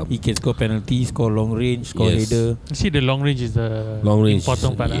 There's He can score penalties, score long range, score Yes. header. See, the long range is the Long range,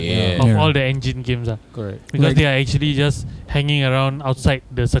 important part yeah. of Yeah. all the engine games. Correct. Because Like- they are actually just hanging around outside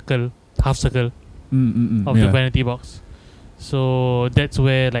the circle, half circle of the penalty box. So that's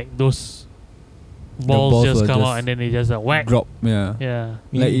where like those balls balls just will come just out and then they just whack. Drop. Yeah. Yeah.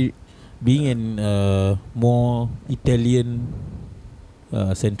 Like Being an more Italian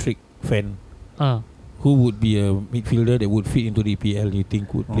centric fan, who would be a midfielder that would fit into the EPL? You think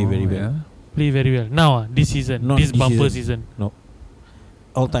would play very well? Yeah. Play very well. Now, this season, Not this this bumper season.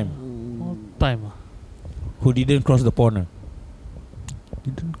 All time. All time. Who didn't cross the pond?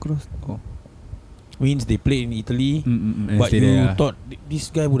 Didn't cross. Oh. Means they played in Italy. And But stay you there, thought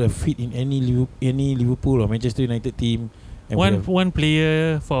this guy would have fit in any Liverpool or Manchester United team. And would have- One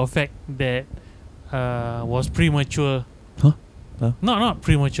player for a fact that was premature. Huh? Not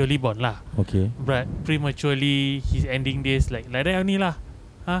prematurely born lah, Okay. but prematurely his ending days like that only lah.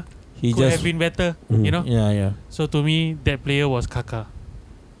 He Could just have been better, Mm. you know. yeah. So to me, that player was Kaka.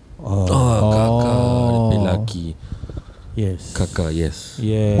 Kaka. Oh. Lebih lucky. Yes. Kaka, yes.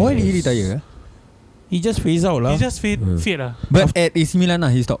 Yeah. Why did he retire? He just phased out lah. He just fade lah. But at AC Milan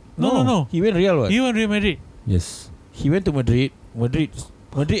he stopped. No. He went Real. What? He won Real Madrid. Yes. He went to Madrid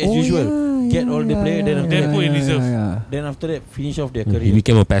as usual. Get all the player, then after Then that- put in reserve. Then after that, finish off their He career.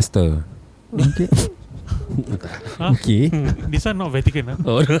 became a pastor. Okay. Huh? Okay. This one not Vatican.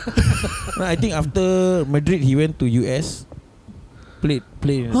 Oh. No, I think after Madrid, he went to US. Played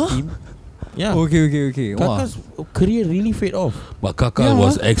in a team. Yeah. Okay. Wow. Kaka's career really fade off. But Kaka Yeah.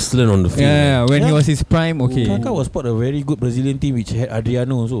 was excellent on the field. Yeah, when he Yeah. was his prime, okay. Kaka was part of a very good Brazilian team which had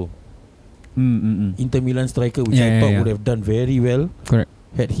Adriano also. Inter Milan striker, which I thought would have done very well. Correct.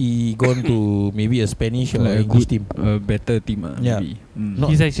 Had he gone to maybe a Spanish or Like a English good team. A better team, Yeah. maybe. Not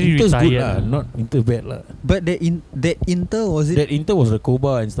He's actually Inter's good retired lah, lah. not Inter bad lah. But that Inter was it? That Inter was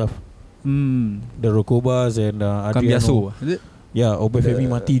Recoba and stuff. The Rocobas and Adriano. Cambiaso. Is it? Yeah, Obafemi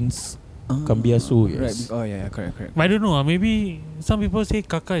The- Martins. Cambiaso, Right. yes. Oh yeah, correct. But I don't know. Maybe some people say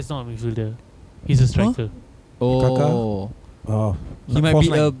Kaka is not a midfielder. He's a striker. Oh. Kaka? He might be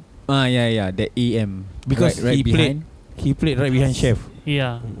a that AM Because right he behind. played right behind Chef.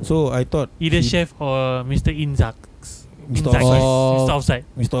 Yeah. So I thought Either he- Chef or Mr. Inzak. Mr. Inzak. Offside.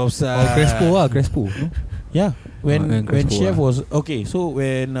 Mr. Offside. Mr. Offside. Oh, Crespo. No? Yeah. When and Crespo Chef was okay, so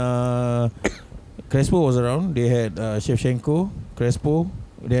when Crespo was around, they had Shevchenko, Crespo,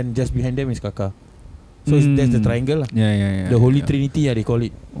 then just behind them is Kaka. So that's the triangle lah. Yeah. The Holy Trinity, they call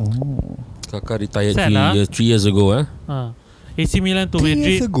it. Oh. Kaka retired Sad lah. 3 years ago. AC Milan to 3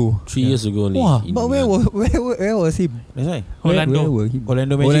 years Madrid. ago. 3 years ago only. Wow. in But where was he? That's why. Orlando. Where were he?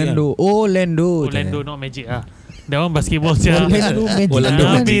 Orlando Magic. Orlando, Orlando, not Magic. That one basketball sia. Orlando Magic. Orlando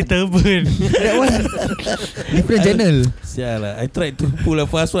Habis turban. That one different channel. Sial lah. I tried to pull a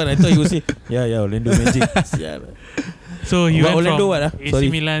fast one. I thought you would say, yeah, Orlando Magic. Sial lah. So he But went Orlando from what, AC Sorry.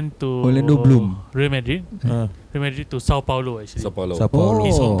 Milan to Orlando Bloom. Real Madrid. Real Madrid to Sao Paulo actually. Sao Paulo. Sao Paulo.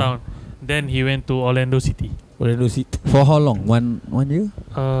 His hometown. Then he went to Orlando City. Orlando City. For how long? One year?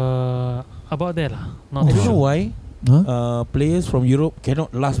 About there lah. Not I too don't know sure. why players from Europe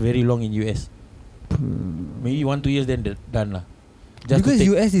cannot last very long in US. Maybe 1-2 years then done lah. Just Because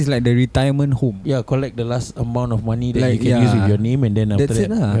US is like the retirement home. yeah, collect the last amount of money that Like, you can use with yeah. your name, and then after That's it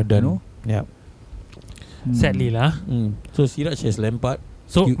that lah, you're done. you know? Yeah. Sadly lah. So Siraj has Lampard.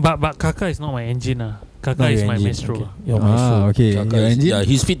 So You- but Kaka is not my engine lah. Kaka Not is your my engine. maestro. Okay. Your maestro. Okay. Kaka Your is- engine? yeah,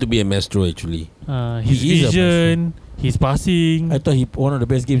 he's fit to be a maestro actually. His He is a vision, his passing. I thought one of the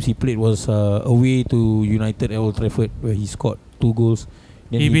best games he played was away to United at Old Trafford, where he scored 2 goals.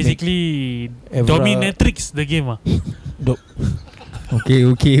 Then He made basically Evra- dominatrix the game ah. Okay.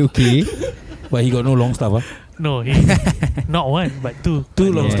 but he got no long stuff. No, he not one but two.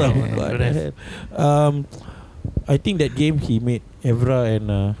 Two long Yeah, stuff. yeah, What don't the have. hell? I think that game he made Evra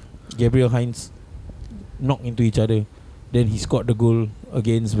and Gabriel Heinz knock into each other. Then he scored the goal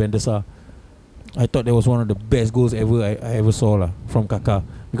against Van der Sar. I thought that was one of the best goals ever I ever saw lah from Kaka,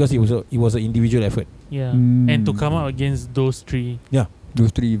 because it was an individual effort. Yeah. Mm. And to come out against those three,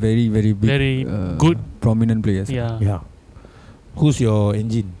 Those three very, very big, very good. prominent players. Yeah. Yeah. Who's your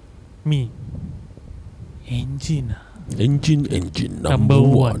engine? Me. Engine. Engine Number number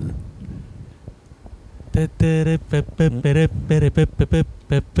one. 1.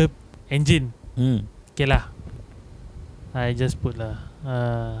 Engine. Mm. Okay lah. I just put lah.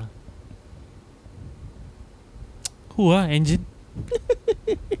 Who engine?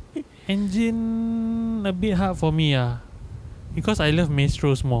 Engine a bit hard for me because I love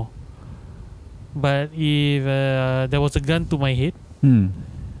maestros more. But if there was a gun to my head,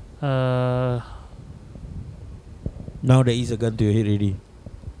 Now there is a gun to your head already.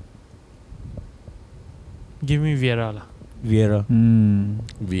 give me Vieira lah. Vieira.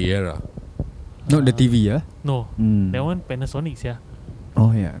 Vieira. Not the TV, No, that one Panasonic yeah.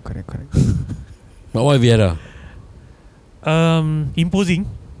 Oh yeah, correct. But why Vieira? Imposing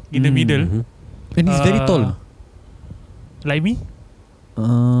in the middle, Mhm. And he's very tall. like me.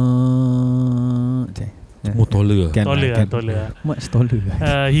 More taller. Taller. Much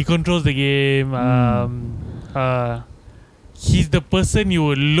taller. He controls the game. He's the person you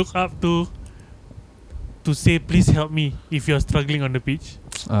will look up to say, please help me if you're struggling on the pitch.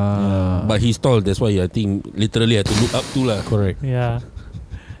 But he's tall, that's why I think literally I had to look up to lah. Correct. Yeah.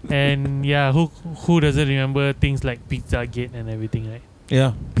 And yeah, who doesn't remember things like Pizzagate and everything, right?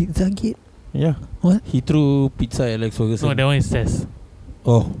 Yeah. Pizza Gate. Yeah. What? He threw pizza at Alex Ferguson. No, that one is Cess.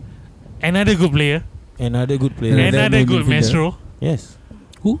 Oh, Another good player. another good player. Yeah, that Another no good midfielder. maestro. Yes.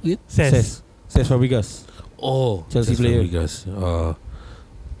 Who? Cess. Cesc Fabregas. Oh, Chelsea that's player. Fabregas.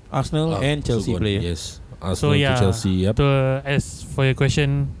 Arsenal and so Chelsea good. player. Yes. So Arsenal yeah, to Chelsea. Yep. as for your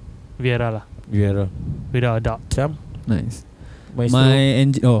question, Vieira lah, Vieira. without a doubt. Cham. Nice. Maestro. My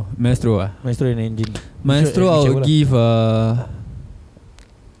engine. Oh, Maestro. Maestro and engine. Maestro, I Whichever will lah. give.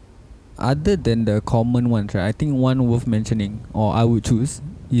 Other than the common ones, right? I think one worth mentioning, or I would choose,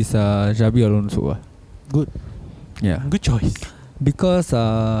 is Xabi Alonso. Good. Yeah. Good choice. Because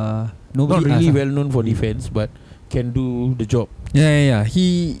nobody Not really asked, well known for defense, but can do the job. Yeah.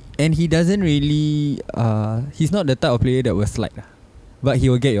 He doesn't really. He's not the type of player that will slide, but he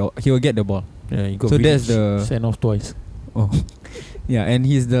will get the ball. Yeah, he got So that's Vidic the- sent off twice. Oh, yeah, and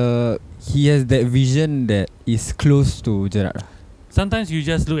he has that vision that is close to Gerrard. Sometimes you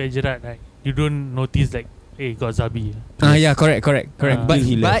just look at Gerrard, right? You don't notice like, hey, got Zabi. Yeah, correct. But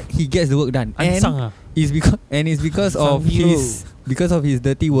He left. he gets the work done, Unsung it's because of Unsung his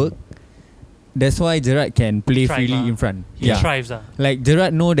dirty work. That's why Gerrard can play Thrive, freely ah. in front. He thrives. Like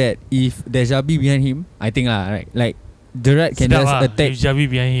Gerrard know that if there's Xabi behind him, I think right. Like Gerrard can Sedap just attack. with Zabi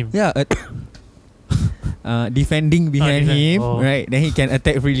behind him. Yeah, defending behind defend. him, Oh. right? Then he can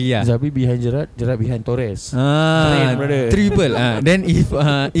attack freely. Yeah. Zabi behind Gerrard, Gerrard behind Torres. Ah, brother. triple. Then if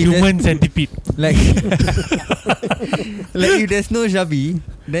Human centipede. like like if there's no Xabi,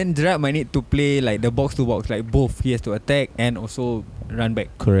 then Gerrard might need to play like the box to box, like both. He has to attack and also run back.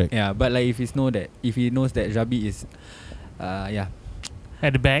 Correct. Yeah, but like if he knows that Xabi is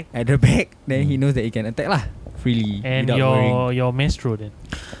At the back. at the back, then he knows that he can attack lah freely And without worrying. your maestro then.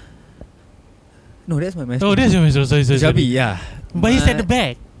 No, that's my maestro. Oh, that's your maestro. Sorry. Xabi, yeah. But he's at the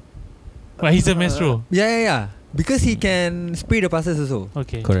back. But he's a maestro. Yeah. Because he can spray the passes also.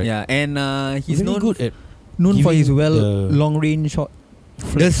 Okay. Correct. Yeah, and he's Very known good at for his giving the- long range shot.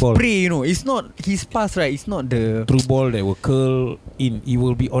 Flat ball. spray, it's not his pass, right? It's not the Through ball that will curl in. It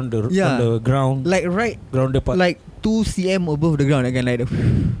will be on the ground. like right, Grounded part. like 2 cm above the ground. Again, like that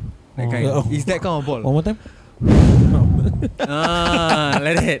kind. Oh. It's that kind of ball. One more time.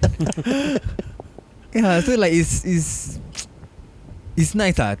 Like that. Yeah, so like it's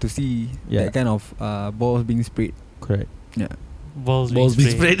nice to see that kind of balls being sprayed. Correct. Yeah. Balls Balls being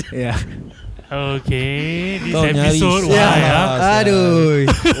being sprayed. spread. Yeah. Okay, this Kau episode nyari why sial. Aduh.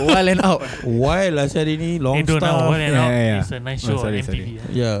 Wild and out. Why lah hari ni long Don't know stuff. what and out. Yeah. It's a nice show sorry, on MTV.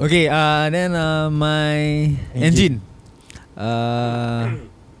 Yeah. Okay, then my engine.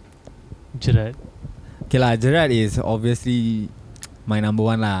 Gerard. Okay lah, Gerard is obviously my number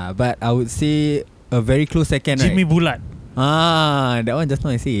one lah. But I would say a very close second, Jimmy right? Bulat. That one just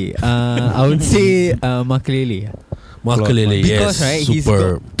now I say. I would say Makelele. Makelele, Because yes, right, he's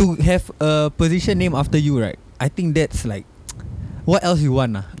super. got to have a position named after you, right? I think that's like, what else you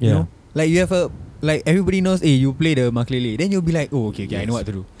want, You Yeah. know? Like you have like everybody knows, hey, you play the Makelele. Then you'll be like, oh, okay, I know what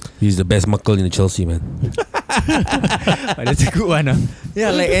to do. He's the best Makel in the Chelsea, man. That's a good one.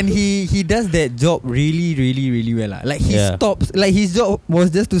 Yeah, like, and he does that job really, really, really well. Like he stops. Like his job was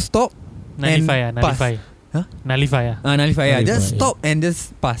just to stop and pass. Nullify. Huh? Nullify. Nullify. Yeah. Just Nullify, stop and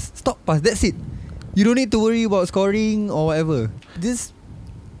just pass. Stop, pass. That's it. You don't need to worry about scoring or whatever. Just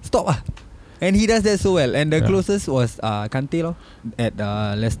stop. And he does that so well. And the closest was Kante at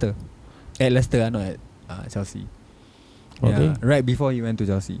Leicester. At Leicester, not at Chelsea. Okay. Yeah, right before he went to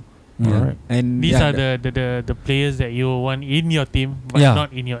Chelsea. Alright. And These are the players that you want in your team, but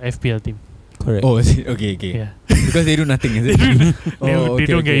not in your FPL team. Correct. Oh, is it? Okay. Yeah. Because they do nothing, is it? They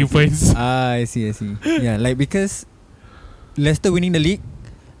don't get you points. I see. Yeah, like because Leicester winning the league,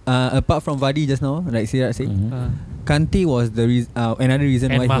 apart from Vardy just now, like Sirat said, Kante was the another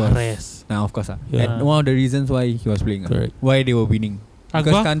reason And why he was. Mahrez. Of course. Yeah. And one of the reasons why he was playing. Correct. Why they were winning. Because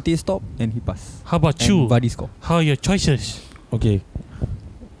Akbar, Kante stopped and he passed. how about And you? Vardy scored. How are your choices? Okay.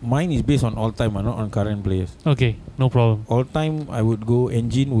 Mine is based on all time, not on current players. Okay, no problem. All time, I would go.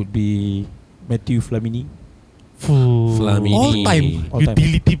 Engine would be Matthew Flamini. Flamini. All time. All time.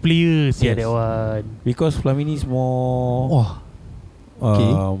 Utility players, yeah, Yes. that one. Because Flamini is more.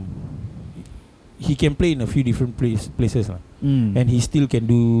 Oh. He can play in a few different places, and he still can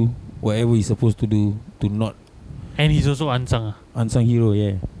do whatever he's supposed to do to not And he's also unsung. unsung hero.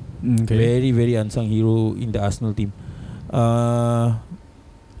 Yeah, Okay. very very unsung hero in the Arsenal team.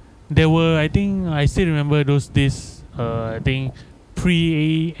 There were, I think, I still remember those days. I think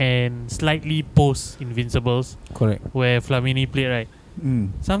pre and slightly post Invincibles, Correct. where Flamini played. Right.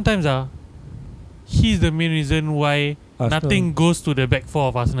 Sometimes he's the main reason why Arsenal. nothing goes to the back four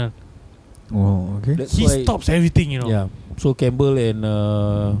of Arsenal. Oh, okay. That's He why- stops everything, Yeah. So Campbell and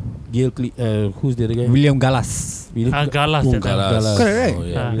who's the other guy? William Gallas. Galas that time. Galas. Correct, right? Oh,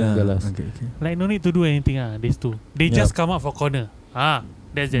 yeah. William Gallas. Okay. Like no need to do anything. These two, they just come up for corner.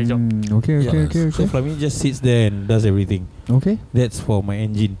 That's their job. Okay. So Flamini just sits there and does everything. Okay. That's for my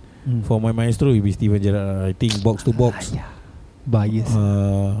engine. For my maestro, it will be Steven Gerrard. I think box to box. Bias.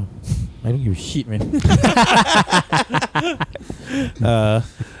 I don't give a shit, man.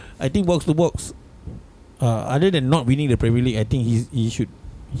 I think box to box. Other than not winning the Premier League, I think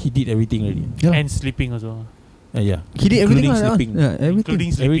he did everything already. And sleeping also. Yeah. He did everything. Including sleeping. Everything. Including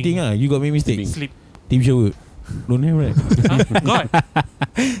sleeping. Everything. You got me mistake. Sleep. Team Sherwood. Don't have, right? God.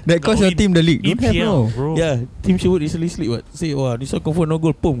 That cost your team the league. Don't have, EPL, no. bro. Yeah. Team Sherwood recently sleep. What? Say, wow, this one confirm no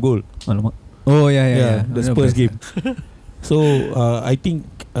goal. Boom, goal. Alamak. Oh yeah. The Spurs game. So I think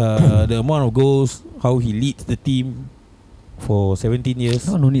the amount of goals, how he leads the team for 17 years,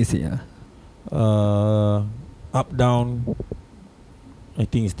 No need to say. up down, I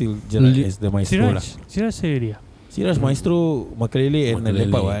think still Gerrard as the maestro lah. Siraj say already. Siraj maestro, Makelele and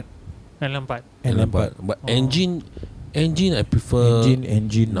Makelele. Lampard what? And Lampard. And Lampard. But Oh. engine I prefer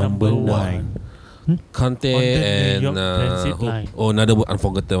Engine number number 9. Kante On the New and York transit line. another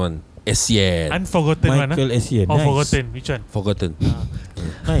unforgotten one. Essien. Unforgotten one. Michael Essien. Or Nice. forgotten. Which one? Forgotten.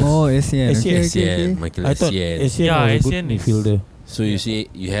 Nice. Oh, Essien. Essien. Essien. Michael I thought Essien. Essien Yeah, was a Essien good is- midfielder. So you see,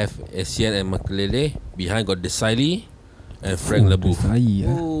 you have Essien and Makelele. Behind got Desailly and Frank Leboeuf.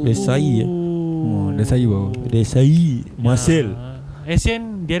 Desai. Oh, Desai baru. Desai. Marcel.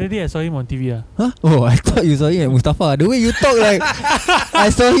 Essien, the other day I saw him on TV. Huh? Oh, I thought you saw him at Mustafa. The way you talk like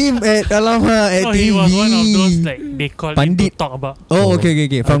I saw him at Alamak at No, TV. he was one of those like they called him to Pandit. talk about. Oh, okay.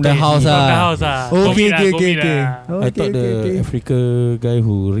 From the Okay, house From the ah. house Okay. COVID. I thought the Africa guy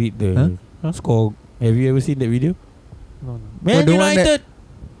who read the score. Have you ever seen that video? No. Man the one United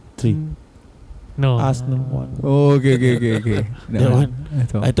 3. No. Arsenal 1. Oh, okay. That one.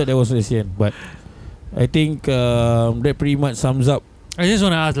 I thought that was Essien, but I think that pretty much sums up I just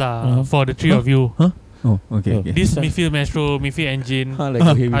want to ask for the three of you. Oh, okay. This midfield maestro, midfield engine.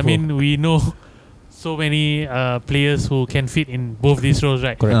 I mean, we know so many players who can fit in both these roles,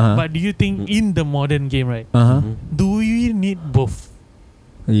 right? Correct. Uh-huh. But do you think in the modern game, right, do we need both?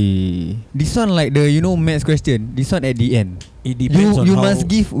 This one like the maths question. This one at the end. It depends on you how must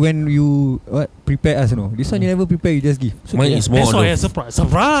give when you prepare us. No, this one you never prepare. You just give. So Mine is more That's on why the a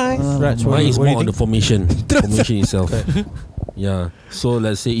surprise. Raj, mine is what do more you on the think? formation. Formation itself. Yeah. So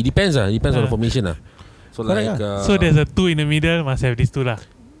let's say it depends. It depends on the formation. So Correct, like. So there's a two in the middle. Must have these two lah.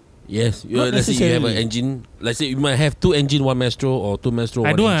 Yes. Not Let's say you have an necessarily. engine. Let's say you might have 2 engine, 1 maestro, or 2 maestro,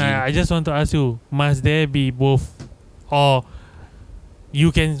 1 engine. I just want to ask you: must there be both, or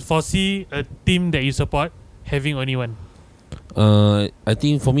you can foresee a team that you support having only one? I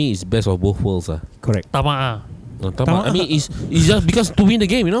think for me it's best of both worlds. Correct. Tamak I mean it's just because to win the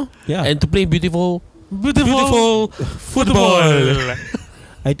game, Yeah. and to play beautiful football.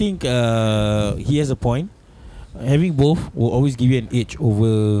 I think he has a point. Having both will always give you an edge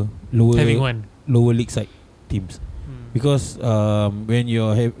over Having one. lower league side teams, because when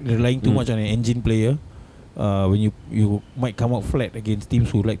you're relying too much on an engine player, when you might come out flat against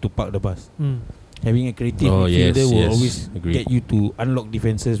teams who like to park the bus. Having a creative midfielder will always Agreed. get you to unlock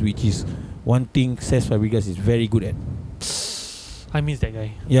defenses, which is one thing Cesc Fabregas is very good at. I miss that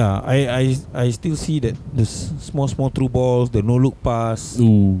guy. Yeah, I still see that the small through balls, the no look pass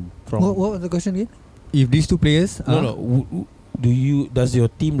from. What was the question again? If these two players, Does your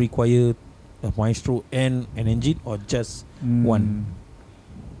team require a maestro and an engine, or just one?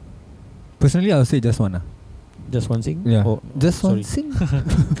 Personally, I would say just one. Just one thing? Yeah, Or, just one sorry. thing.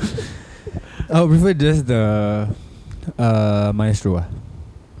 I would prefer just the maestro.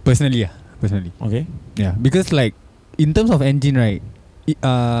 Personally. Okay. Yeah, because like in terms of engine, right?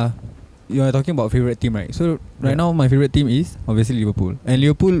 You are talking about favorite team, right? So right now my favorite team is obviously Liverpool. And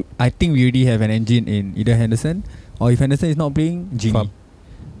Liverpool, I think we already have an engine in either Henderson, or if Henderson is not playing, Gini. Fab.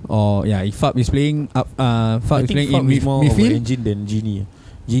 Or if Fab is playing up, Fab I is think playing Fab in is more of an midfield. engine than Gini.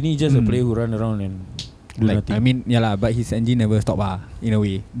 Gini is just a player who run around and do Like nothing. I mean, but his engine never stop in a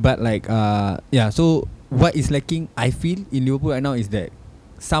way. But like so what is lacking, I feel, in Liverpool right now is that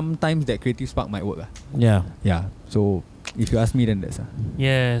sometimes that creative spark might work. Yeah. So if you ask me, then that's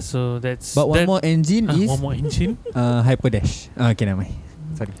Yeah, so that's. But one more engine is one more engine. Hyperdash. Okay, never mind.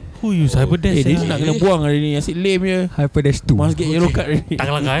 Sorry. Who use Hyperdash? Dia nak kena buang hari ni. Asyik lame je. Hyperdash 2. Must get yellow card already. Tak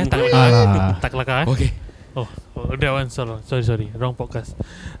kelakar Alah. Tak kelakar Okay. Oh, that one sorry, wrong podcast.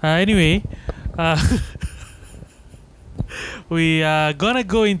 Anyway, we are gonna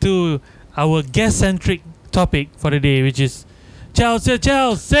go into our guest-centric topic for the day, which is Chelsea.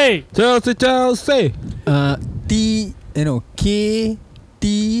 Chelsea.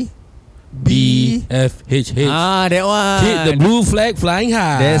 BFHH. That one. Keep the blue flag flying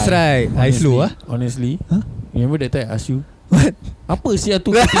high. That's right. I slow Honestly, remember that time I asked you, What? apa sial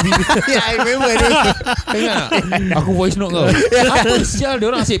tu KTV? Yeah, I remember that. Ingat tak? Aku voice note kau. Apa sial dia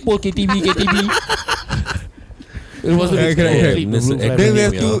orang asyik poll KTV. It was Correct. Then we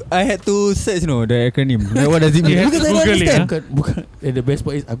have to. I had to search, the acronym. Like, what does it mean? You had Because to I don't Google it, understand. Bukan. The best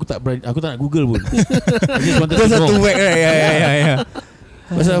part is aku tak nak Google pun. I just wanted Because to I have to know. whack, right? Yeah.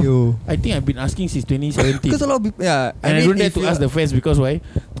 Pasal Yo. I think I've been asking since 2017. Because a lot of people, And I don't dare to ask the fans because why?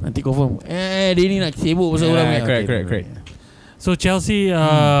 Nanti confirm dia ni nak sibuk pasal orang ni. Correct. So Chelsea,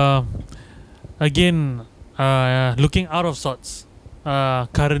 again, looking out of sorts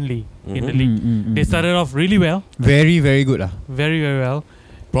currently in the league. They started off really well, Very, very good very well.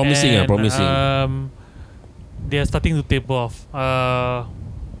 Promising. And, Promising. They are starting to taper off.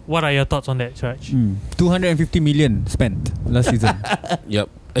 What are your thoughts on that, Raj? 250 million spent last season. Yep.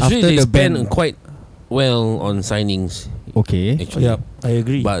 Actually, After they the spent ban. quite well on signings. Okay. Actually. Yep, I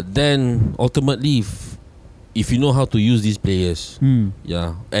agree. But then ultimately, if you know how to use these players,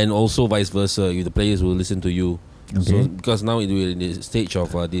 and also vice versa, if the players will listen to you. Okay. So because now we're in the stage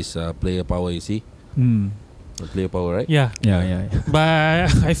of this player power, you see, the player power, right? Yeah.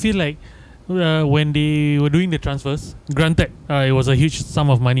 But I feel like when they were doing the transfers, granted it was a huge sum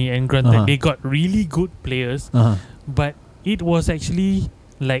of money, and granted they got really good players, but it was actually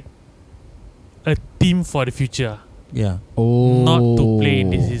like a team for the future, Yeah. not to play in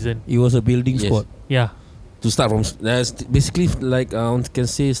this season. It was a building Yes. squad. Yeah. To start from that's basically like one can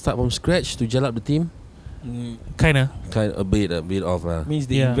say start from scratch to gel up the team. Kinda. Kind of a bit of Means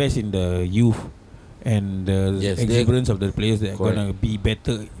they invest in the youth and the exuberance of the players that are gonna be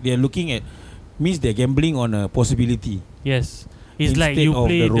better. They are looking at, means they're gambling on a possibility. Yes. It's Instead like you of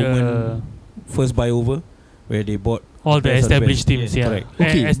play the Roman first buy over, where they bought all the best of the established best. teams. Yes, Yeah. correct.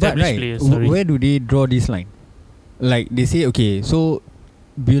 Okay, but Established players. where do they draw this line? like they say, okay, so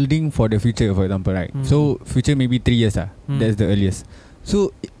building for the future, for example, right? So future maybe 3 years that's the earliest.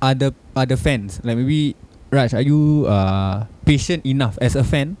 So are the fans, like maybe Raj, are you patient enough as a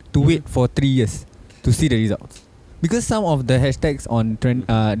fan to wait for 3 years to see the results? Because some of the hashtags on trend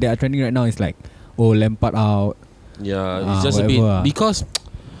they are trending right now is like, oh, Lampard out. Yeah, it's just a bit whatever. because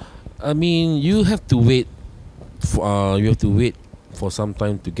I mean you have to wait for some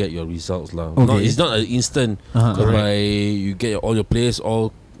time to get your results lah. Okay. No, it's not an instant whereby you get all your players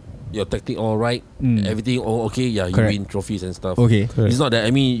all your tactic all right, everything all okay, yeah, you win trophies and stuff. Okay. It's not that.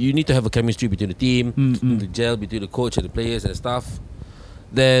 I mean, you need to have a chemistry between the team, the gel between the coach and the players and stuff.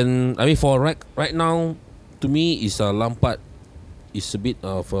 Then I mean, for right now, to me, is Lampard is a bit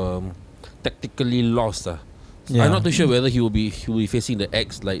of tactically lost. I'm not too sure whether he will be facing the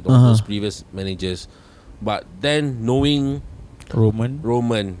X like those previous managers, but then knowing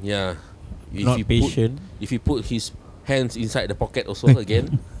Roman, yeah, if not patient. If he put his hands inside the pocket also again,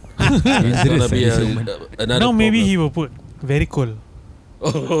 it's gonna be another. No, maybe problem. he will put very cold.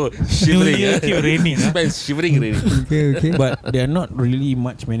 Oh, shivering. New Year keep raining. Man's shivering already. Okay. But there are not really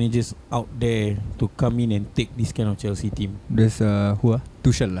much managers out there to come in and take this kind of Chelsea team. There's who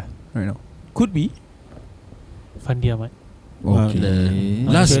Tuchel lah right now. Could be. Fandi Ahmad. Okay.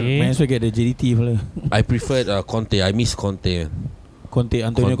 Last- Might as well get the JDT fella. I preferred Conte. I miss Conte.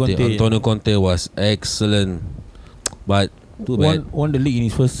 Antonio Conte. Antonio Conte was excellent, but too bad. Won the league in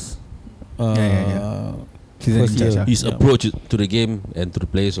his first Season first in charge, year. His approach to the game and to the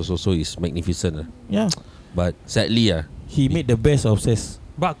players also is magnificent. Yeah, But sadly, he made the best of Cesc.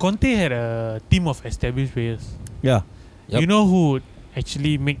 But Conte had a team of established players. Yeah. Yep. You know who would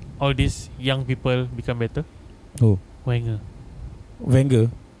actually make all these young people become better? Who? Wenger.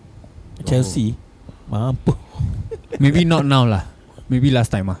 Chelsea. Mampu. Maybe not now lah. Maybe last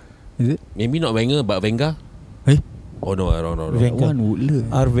time Is it? maybe not Wenger, but Wenger. Eh? Oh no, wrong. Wenger. One would learn.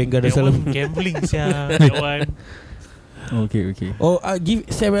 Wenger That Salam. one gambling sia. That one. Okay. Oh, give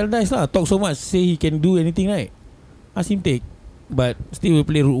Sam Allardyce lah. Talk so much, say he can do anything, right? Ask him take, but still will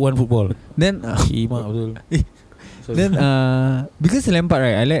play Route 1 football. Then Imak betul. then because Lampard,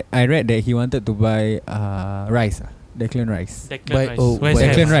 right? I read that he wanted to buy Rice, Declan Rice. Declan But- Rice. oh, West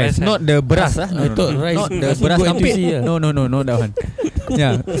Declan Ham, Rice, West Ham. not the beras I thought Rice. not the Ask him beras go kampit. NTUC, yeah. No, not that one.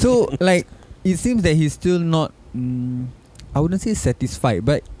 Yeah. So like it seems that he's still not. I wouldn't say satisfied,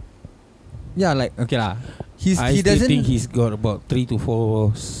 but yeah, like okay lah. He I still doesn't think he's got about 3 to 4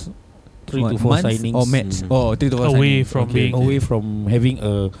 months signings or match or 3 to 4 Away signings. from being away from having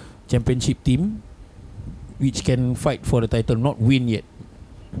a championship team which can fight for the title, not win yet.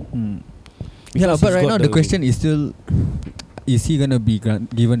 Yeah, Because but he's right got now the question is still, is he gonna be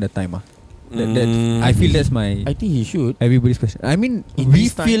given the time? I feel that's my I think he should. everybody's question. I mean, In we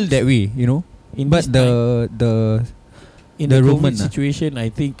these feel times- that way, But But the in the the Roman, COVID situation,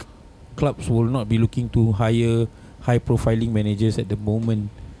 I think clubs will not be looking to hire high-profiling managers at the moment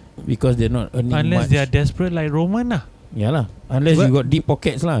because they're not earning Unless much. they are desperate like Roman lah. Yeah lah. Unless But- you got deep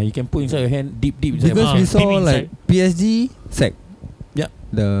pockets lah, you can put inside your hand deep inside. because we team saw inside. like PSG sack. Yeah.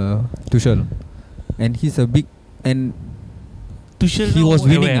 The Tuchel, and he's a big and Tuchel he now was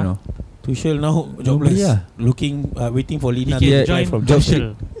at winning, where, Tuchel now jobless. Yeah. Looking, waiting for He Lina can to join apply from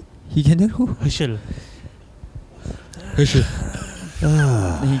Tuchel. Chelsea. he can do who? Herschel.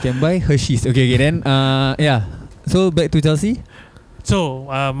 He can buy Hershey's. Okay. Then yeah. So back to Chelsea. So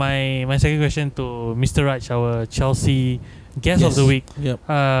my second question to Mr. Raj, our Chelsea guest of the week. Yep.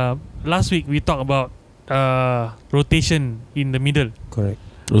 Last week we talked about rotation in the middle. Correct.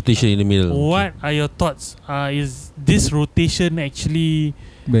 Rotation in the middle. What are your thoughts? Is this rotation actually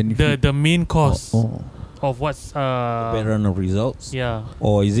Benefit. the main cause Oh. of what's Bad run of results. yeah?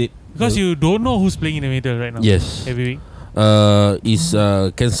 Or is it Because you don't know who's playing in the middle right now. Yes. Every week.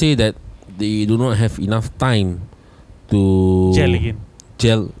 Can say that they do not have enough time to Gel again.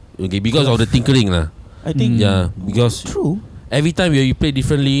 gel. Okay, because of the tinkering lah. I think Yeah, because true. every time you play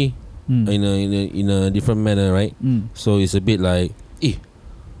differently Mm. in a different manner, right? Mm. So it's a bit like,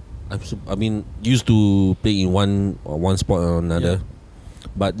 I mean, used to play in one spot or another,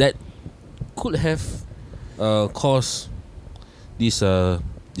 but that could have caused this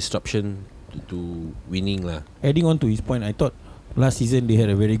disruption to winning lah. Adding on to his point, I thought last season they had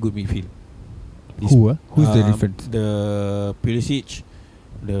a very good midfield. Who's the difference? The Pulisic,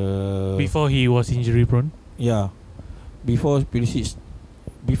 Before he was injury prone. before Pulisic,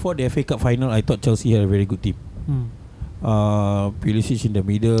 before the FA Cup final, I thought Chelsea had a very good team. Pulisic in the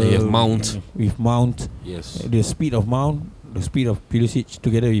middle. They have Mount. With Mount, Yes. the speed of Mount, the speed of Pulisic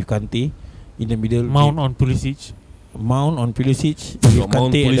together with Kante in the middle. Mount on Pulisic. Mount on Pulisic with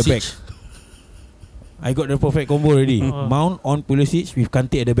Mount Kante at the back. Pulisic. I got the perfect combo already. Mount on Pulisic with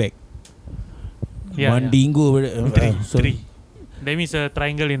Kante at the back. Mandingo. Three. That means a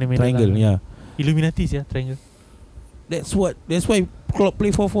triangle in the middle. Triangle, yeah. Illuminati, yeah, triangle. That's why Klopp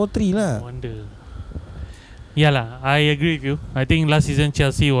play 4-4-3 lah. Wonder. Yeah lah, I agree with you. I think last season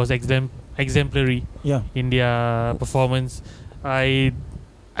Chelsea was exemplary in their performance. I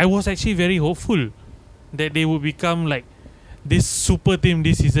was actually very hopeful that they would become like this super team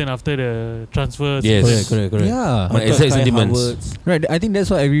this season after the transfers. Yes, correct. Yeah, my exact sentiments. Right, I think that's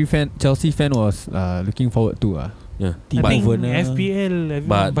what every Chelsea fan was looking forward to. Yeah, I think FPL.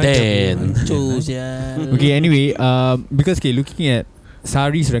 But then, okay. Anyway, because looking at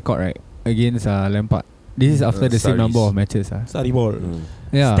Sarri's record right against Lampard, this is after the same number of matches. Sarri ball.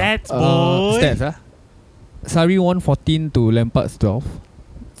 Yeah. Stats, boy. Stats. Sarri won 14 to Lampard's 12.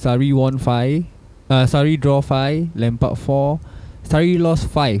 Sarri won 5. Sarri draw 5. Lampard 4. Sarri lost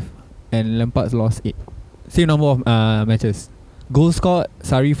 5, and Lampard lost 8. Same number of matches. Goals scored,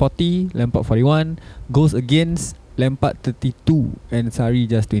 Sarri 40, Lampard 41. Goals against, Lampard 32 and Sarri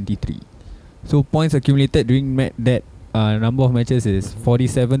just 23. So points accumulated during that number of matches is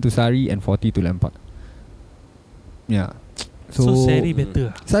 47 to Sarri and 40 to Lampard. Yeah. So Sarri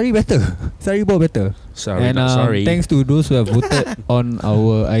better. Sarri ball better. Sorry. Thanks to those who have voted on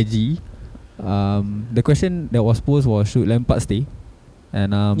our IG. The question that was posed was, should Lampard stay?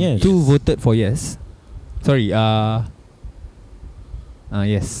 And yes. 2 voted for yes. Sorry,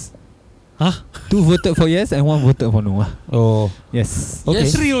 yes. Huh? 2 voted for yes and 1 voted for no. Oh, yes. okay.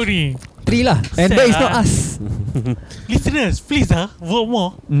 Yes, 3 only. 3 lah. And that is not us. Listeners, please vote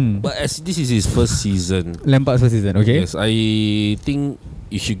more. But as this is his first season, Lampard's first season, okay? yes, I think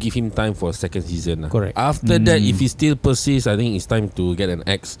you should give him time for a second season. Correct. After that, if he still persists, I think it's time to get an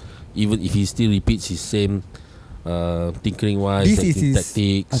X. Even if he still repeats his same tinkering wise, This is his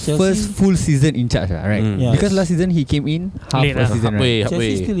tactics. first full season in charge, right? Yeah. Because last season he came in half Late a season, right?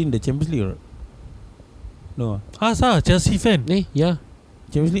 Chelsea still in the Champions League, right? No, Chelsea fan. Yeah,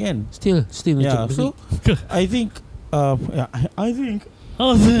 Champions League end. still in the Yeah, Champions so League. I think I think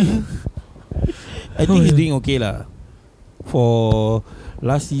Oh, he's doing okay lah. For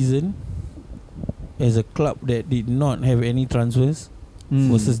last season, as a club that did not have any transfers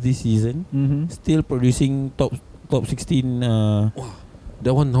versus this season, still producing top 16.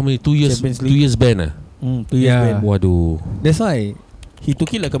 That one how many 2 years? Champions 2 League. years ban. 2 years Yeah. ban. Waduh. That's why. He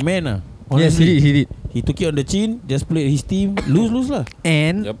took it like a man. Yes, Honestly. he did. He took it on the chin. Just played his team. Lose lah.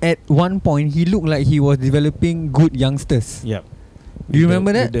 And Yep. at one point he looked like he was developing good youngsters. Yep. Do you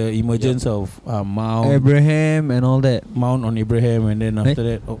remember that? The emergence of Mount Abraham and all that. Mount on Abraham, and then after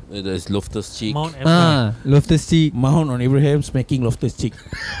that, There's Loftus Cheek. Mount Everest. Loftus-Cheek. Mount on Abraham smacking Loftus Cheek.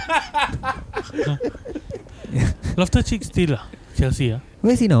 Loftus-Cheek still Chelsea.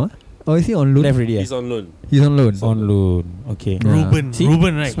 Where is he now? Or is he on loan? Left already. He's on loan. He's on loan. On loan. Okay. Yeah. Ruben,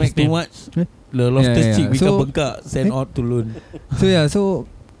 right? Smack his too name. much. The Loftus Yeah. Cheek become So- bengkak. Send out to loan. So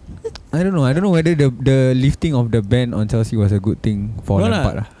I don't know whether the lifting of the ban on Chelsea was a good thing for No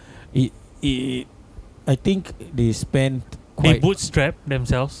Lampard lah. I think they spent They quite bootstrapped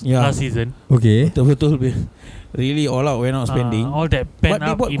themselves Yeah. last season. Okay. betul really all out. Went out spending. All that But pent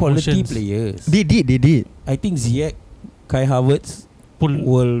they up bought quality emotions. players. They did. I think Ziyech, Kai Havertz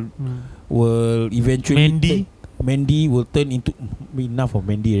will eventually Mendy will turn into enough of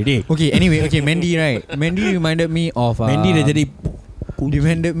Mendy already. Okay, anyway, Mendy, right? Mendy reminded me of Mendy dah jadi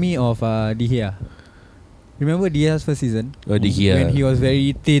reminded me of De Gea. Remember De Gea's first season? De Gea. When he was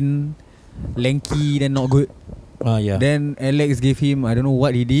very thin, lanky, then not good. yeah. Then Alex gave him, I don't know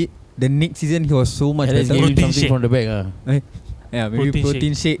what he did. The next season he was so much Alex better. gave him Protein something shake. from the back. Yeah, maybe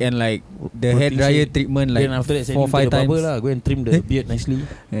protein shake and like the hair Protein dryer shake. treatment like Then after that send 4 him 5 to the times. barber lah. Go and trim the beard nicely.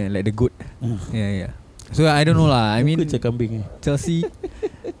 Yeah, like the goat. Yeah. So I don't know lah. I mean Muka macam kambing.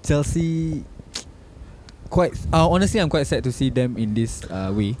 Chelsea quite honestly I'm quite sad to see them in this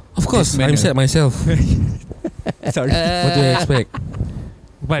way. Of course, This I'm manner. sad myself. Sorry. What do you expect?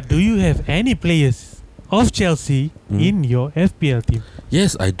 But do you have any players of Chelsea in your FPL team?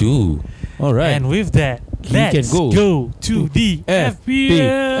 Yes, I do. All right. And with that, You let's can go go to the FPL.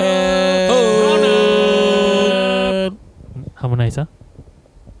 Harmonize,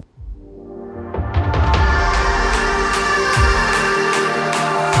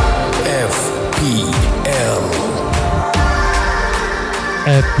 FPL.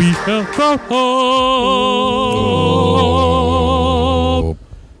 FPL.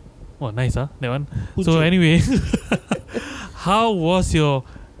 Oh, nice, that one. So anyway, how was your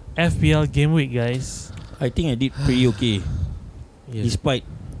FPL game week, guys? I think I did pretty okay, Yes. despite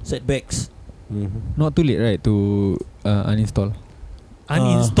setbacks. Not too late, right, to uninstall.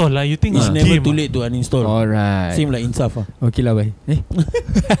 Uninstall lah. You think It's it's never game too late to uninstall. Alright. Same like Insaf. Okay lah, bye.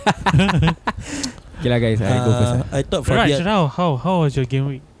 Okay lah, guys. I go first. I thought Right, Fadiat. how was your game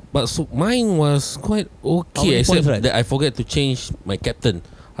week? But so mine was quite How okay, many except points, right? that I forget to change my captain.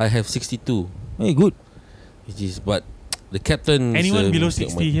 I have 62, Hey, good. which is but the captain. Anyone below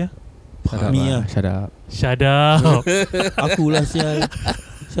 60 here? Shut up, Me lah. lah. Shut up. Shut up. Aku lah sial.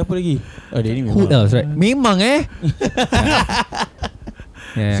 Siapa lagi? Dia ni Who memang. else, right? Memang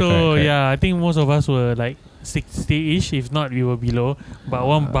Yeah, So correct. yeah, I think most of us were like 60-ish. If not, we were below. But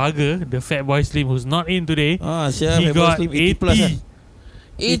one bugger, the fat boy Slim, who's not in today, Sial. he got 80 plus lah.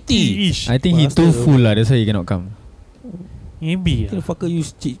 80-ish. I think he too Bastard. full lah. That's why he cannot come. Maybe. The fucker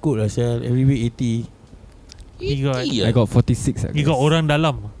use cheat code lah sial. Every week 80. He got- 80, I got 46. He got orang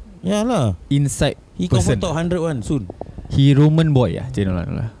dalam. Ya lah. inside He confirm person. top 100 one soon. He Roman boy lah. No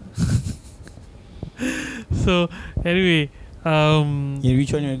lah. So anyway, In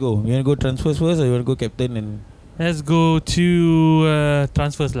which one you want to go? You want to go transfers first or you want to go captain and... let's go to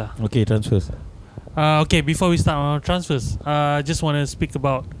transfers lah. Okay, transfers. Okay, before we start on our transfers, just want to speak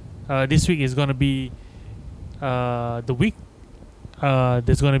about this week is going to be the week.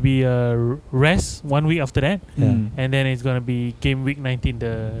 There's going to be a rest 1 week after that, Yeah. and then it's going to be game week 19,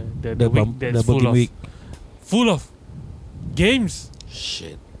 the The week bump- that's double game week. full of games.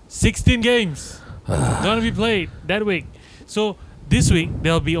 Shit. 16 games gonna be played that week. So this week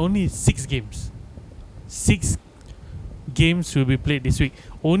there'll be only 6 games. 6 games will be played this week.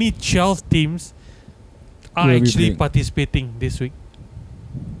 Only 12 teams are Will be actually playing. participating this week.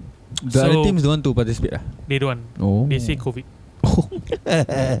 The other So- teams don't want to participate lah. They don't want. Oh. They say COVID.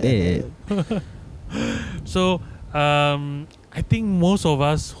 Eh. So I think most of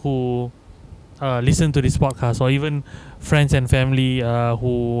us who listen to this podcast, or even friends and family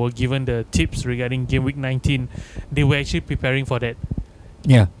who were given the tips regarding game week 19, they were actually preparing for that.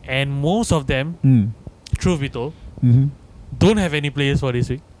 Yeah. And most of them, truth be told, don't have any players for this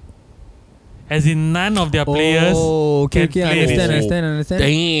week. As in, none of their players Oh, okay, can okay. play this Understand.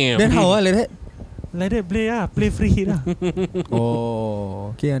 Damn. Then how like that? like that play free hit lah.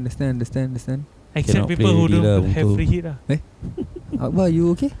 Oh, okay. Understand. Except Cannot people play who already don't lah, have betul. free hit lah. Akbar,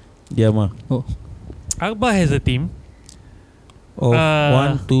 you okay? Diam lah. Akbar has a team. Of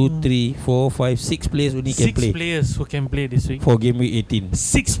 1, 2, Hmm. 3, 4, 5, 6 players only can 6 play players who can play this week. for game week 18.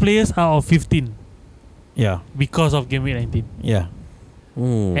 6 players out of 15 Yeah. because of game week 19. Yeah.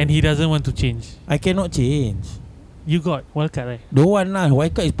 And he doesn't want to change. I cannot change. You got wildcard, right? Don't want lah.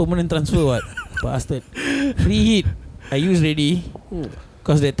 Wildcard is permanent transfer what? Bastard. Free hit I use already.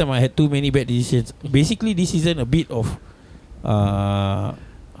 Because that time I had too many bad decisions. Basically this season a bit of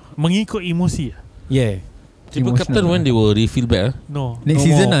Mengikut emosi. yeah. Triple Emotional captain lah. when they will refill back. No. Next No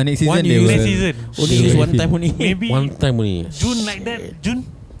season more. lah. Next season One they you will. Next season. Only Sure. use one time only. Maybe One time only. June like that. June.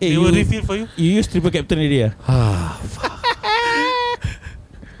 Hey, They will you, refill for you. you use triple captain already ah?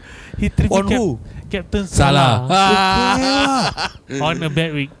 He triple On who? Captain Salah. On a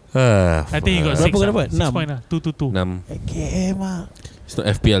bad week. I think he got Berapa 6 kau dapat? 6 Enam? point lah. 2-2-2. 6. Okay mak. It's not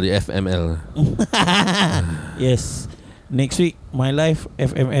FPL, the FML. Yes. Next week my life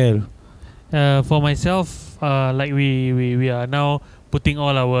FML. For myself, like we are now putting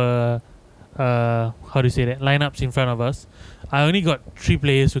all our how do you say that, lineups in front of us. I only got 3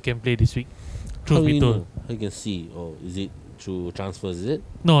 players who can play this week. Truth be told. I can see. Oh, is it through transfers? Is it?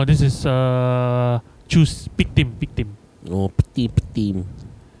 No, this is choose pick team. Oh, team.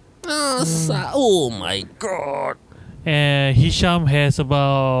 Oh my god. Hisham has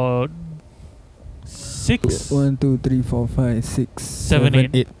about 6, 1, 2, 3, 4, 5, 6, 7,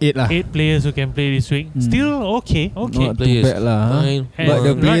 7, 8 lah. 8 players who can play this week. Still okay. Not too Players. bad lah. Nine, And But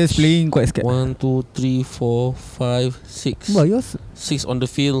the Raj- players playing quite scared. 1, 2, 3, 4, 5, 6. But yours 6 on the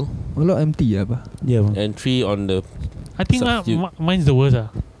field a lot empty lah, bah. Yeah. and 3 on the. I think Substitute. mine's the worst.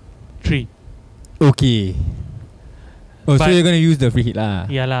 3. Okay. Oh, so But- you're gonna use the free hit lah.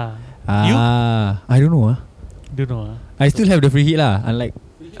 Yeah lah. You? I don't know. Don't know. I still have the free hit lah. Unlike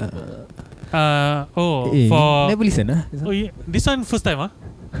For never listen lah. oh yeah, this one first time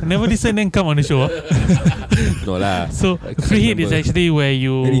never listen then come on the show. No lah. So I can't free hit is remember. actually where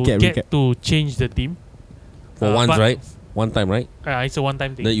you Recap. get to change the team. For once, but- right? One time, right? It's a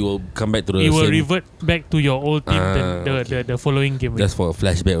one-time thing. Then you will come back to the You will same. revert back to your old team Okay. the following game week. Just for a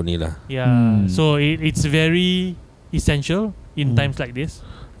flashback only lah. Yeah. Hmm. So it's very essential in times like this,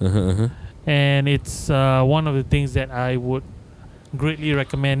 and it's one of the things that I would greatly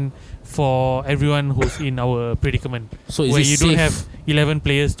recommend for everyone who's in our predicament, So is where it you safe? don't have 11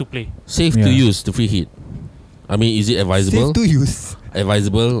 players to play. Safe to Yeah. use the free hit. I mean, is it advisable? Safe to use.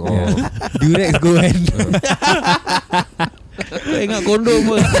 Advisable or Durex go and ingat kondom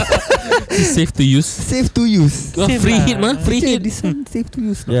pun. Safe to use. Safe to use. Safe Free lah. hit mah. Free hit. This one safe to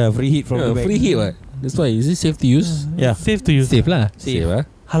use. Yeah, free hit from the back. Free hit what? That's why. Is it safe to use? Yeah. Safe to use. Safe lah. Safe ah.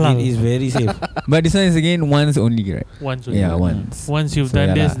 Halal. It is very safe. But this one is again once only, right? Once only. Yeah, once. Once you've So,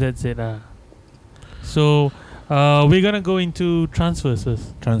 done yeah this, lah. that's it. So we're gonna go into transfers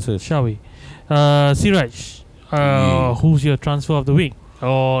first, Transfers. shall we? Siraj, who's your transfer of the week?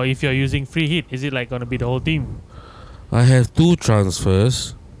 Or if you're using free hit, is it like gonna be the whole team? I have 2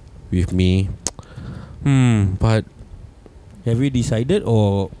 transfers with me. But Have you decided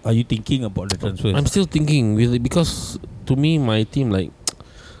or are you thinking about the transfers? I'm still thinking with it because to me my team like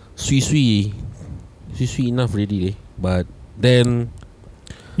sui enough already. But then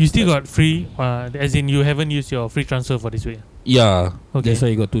You still got free, as in you haven't used your free transfer for this week. yeah, Okay. That's why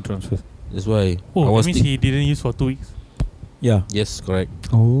you got 2 transfers. that's why I Oh, was that means he didn't use for 2 weeks. Yeah. yes, correct.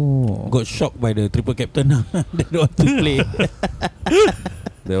 Oh. Got shocked by the triple captain. They don't want to play.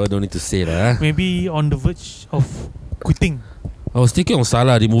 That one don't need to say lah. Maybe on the verge of quitting. I was thinking of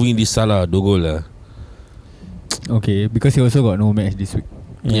Salah, removing this Salah, 2 goal lah. Okay, because he also got no match this week.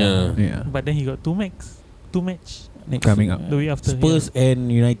 Yeah. Yeah. But then he got 2 match Next Coming up. the week after. Spurs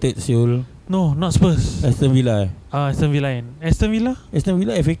and United Seoul. No, not Spurs. Aston Villa. Aston Villa and Aston Villa? Aston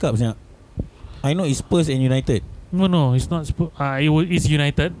Villa FA Cup sebenarnya. I know it's Spurs and United. No, it's not Spurs. It's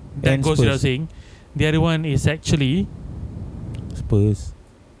United. That And goes Spurs. without saying. The other one is actually Spurs.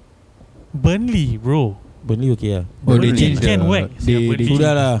 Burnley, bro. Burnley okay lah. Oh, they Burnley changed can the- whack. they- Burnley. they-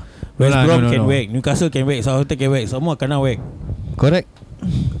 Sudah lah. No West lah, Brom no, can no. whack, Newcastle can whack, Southampton can whack, semua kena whack. Correct.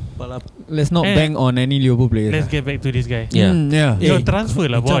 Let's not bang on any Liverpool players. Let's get back to this guy. Yeah. Yeah. Your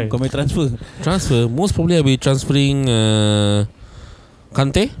transfer lah, boy. Kau main transfer. Transfer, most probably I'll be transferring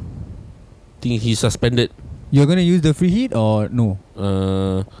Kante. Think he's suspended. You're gonna use the free hit or no?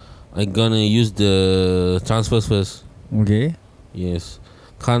 I'm gonna use the transfers first. Okay. Yes,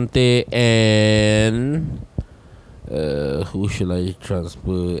 Kante and who should I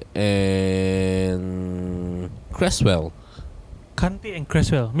transfer? And Cresswell. Kante and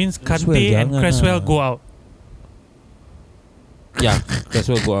Cresswell. Means Cresswell Kante and jangan Cresswell lah. go out. Yeah,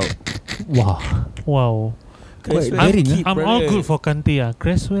 Cresswell go out. Wow. Wow. Cresswell daring, keep, I'm all brother. good for Kante.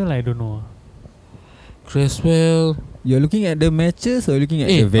 Cresswell, I don't know. Cresswell. You're looking at the matches or looking at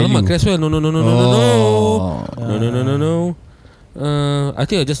Eh, the value? alamak, Cresswell. No. Oh. No. I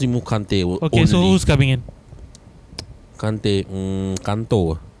think I'll just remove Kante. Okay, so who's coming in? Kante?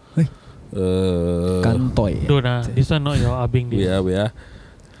 Kanto. Hey. Kantoy. Don't this one not your Abing We this. are.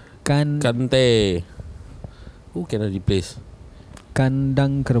 Kante. Who can I replace?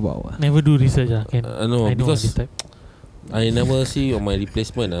 Kandang kerbau. Never do research Ken. No, I know because this type. I never see on my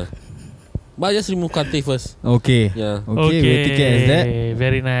replacement. But I just remove Kante first. Okay. Yeah. Okay, we'll take it as that.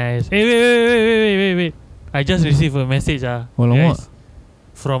 Very nice. Hey, wait. I just received a message Alamak. guys,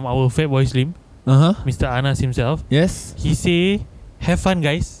 from our Fat Boy Slim, Uh-huh. Mr. Anas himself. Yes. He say, have fun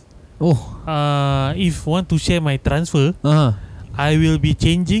guys. Oh. If want to share my transfer, Uh-huh. I will be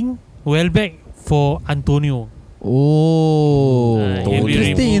changing Welbeck for Antonio. Oh. He'll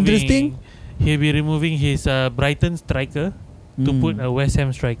be Interesting. He'll be removing his Brighton striker to put a West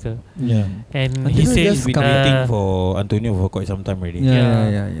Ham striker. Yeah. And Antonio he says just Been waiting for Antonio for quite some time already.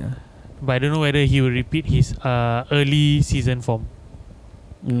 Yeah. but I don't know whether he will repeat his early season form.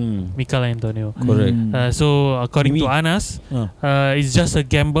 Mikel Antonio. Correct. So according to Maybe- Anas, it's just a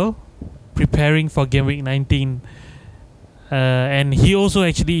gamble, preparing for game week 19. And he also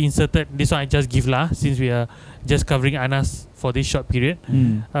actually inserted this one. I just give lah, since we are just covering Anas for this short period.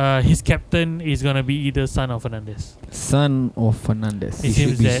 His captain is gonna be either Son or Fernandes. Son of Fernandes. It He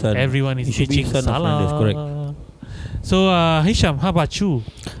should seems be that Son. everyone is He should be pitching Son of Salah. Fernandes, correct. So Hisham, how about you?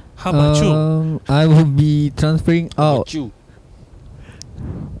 How about you? I will be transferring out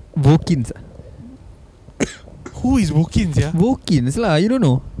Vokins. Who is Wilkins? Yeah, Vokins lah. You don't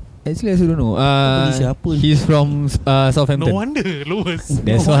know. Actually, I also don't know. Beli siapa ni? He's from Southampton. no wonder lowest.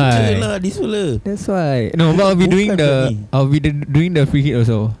 That's Oh, why. lah, this fella. That's why. No, but I'll be doing Bukan doing the free hit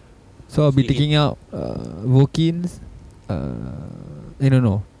also. So I'll be Free taking out Vokins.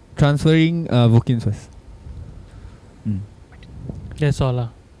 No. Transferring Vokins first. That's all lah.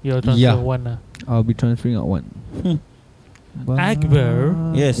 Your transfer Yeah. one lah. I'll be transferring out one.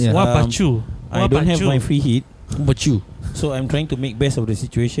 Akbar. Yes. Yeah. What about you? I don't have my free hit, How about you? so I'm trying to make best of the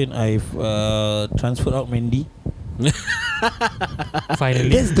situation. I've transferred out Mendy,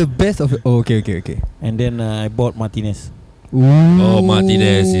 Finally. That's the best of it. Oh, okay. and then I bought Martinez. Oh,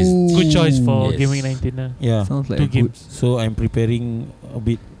 Martinez is Good choice for Yes. game week 19 lah. Yeah. Sounds like 2 a good. games. So I'm preparing a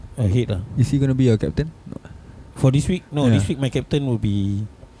bit ahead lah. Is he gonna be your captain? For this week, no. Yeah. This week my captain will be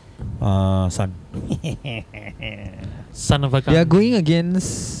Son. Son of a gun. They are going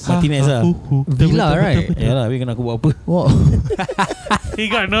against Martinez lah. Villa, right? Yalah, habis kena aku buat apa? Wow. He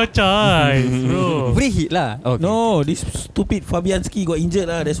got no choice, bro. Free hit lah. Okay. No, this stupid Fabianski got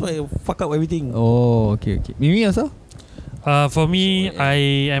injured lah. That's why I fuck up everything. Oh, okay. Mimi also? For me,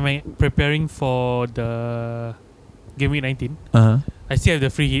 I am preparing for the game week 19. I still have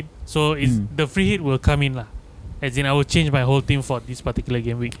the free hit, so the free hit will come in lah. As in, I will change my whole team for this particular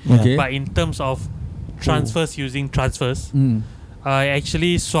game week. Okay. But in terms of transfers using transfers, I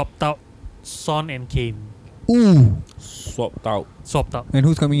actually swapped out Son and Kane. Ooh. Swapped out. And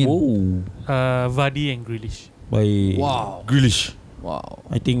who's coming in? Oh. Vardy and Grealish. Wow. Grealish. Wow.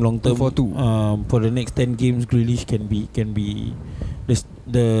 I think long term 2-4-2. for the next 10 games, Grealish can be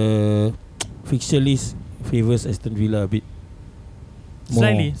the fixture list favors Aston Villa a bit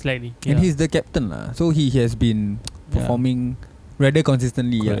more. Slightly. And he's the captain lah. So he has been performing rather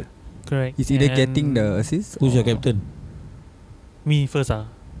consistently. Correct. He's either And getting the assist. Who's your captain? Me first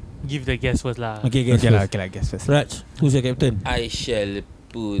Give the guess first lah. Okay, guess Okay first. lah, guess first. Raj, who's your captain? I shall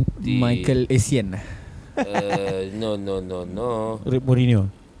put the Michael Essien. no. Mourinho.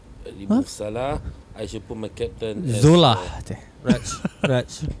 Remove Salah. I should put my captain as, Zola.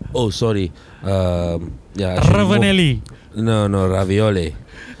 Raj. oh, sorry. Yeah. I should remove- Ravanelli. No, Ravioli.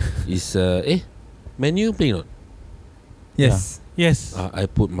 Is Menu playing not? Yes. Yes. I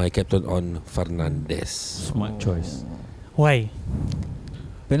put my captain on Fernandes. Smart choice. Why?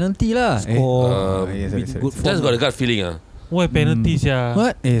 Penalty lah. Score. Sorry. Good Just got a gut feeling. Why penalties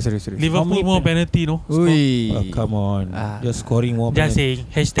What? Sorry. Liverpool How many more penalty no? Ui. Come on. Just scoring more. Just penalty. saying.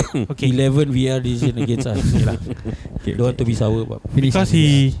 Hashtag. Okay. 11 VR decision against us. Okay, Don't want to be sour, but Finish. Because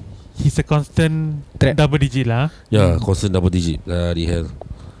he's a constant Threat. double digit lah. Yeah, constant double digit. The hell.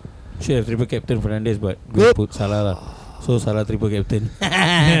 should have triple captain Fernandes, but we put Salah lah. So Salah triple captain.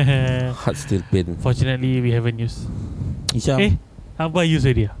 Heart still pain. Fortunately, we haven't used. Hisham, Abah use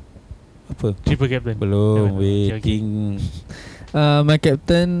already apa? triple captain. Belum, Okay. waiting. My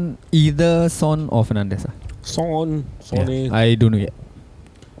captain either Son or Fernandes. Son. I don't know yet.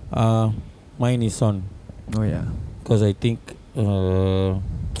 Mine is Son. Oh yeah. Because I think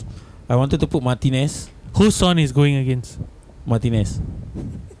I wanted to put Martinez. Whose son is going against? Martinez.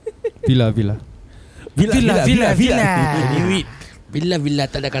 Villa. Villa. Knew it. Villa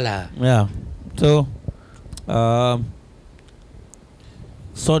tak ada kalah. Yeah. So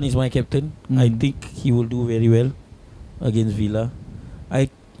Son is my captain. I think he will do very well against Villa. I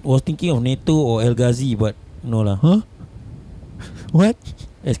was thinking of Neto or El Ghazi, but no lah. Huh? What?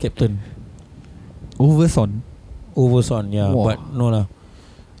 As captain Over Son. over Son, yeah. Wow. But no lah.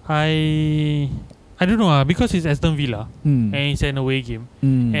 I don't know because it's Aston Villa and it's an away game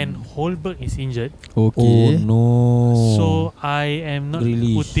and And Holberg is injured, Oh okay. no. so I am not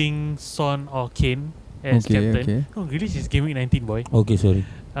Grealish. putting Son or Kane as captain. Okay. No, Grealish is game week 19, boy. Okay, sorry.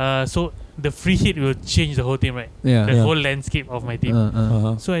 So the free hit will change the whole team, right? Yeah. The Yeah. whole landscape of my team.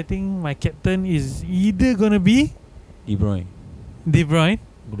 So I think my captain is either gonna be De Bruyne. De Bruyne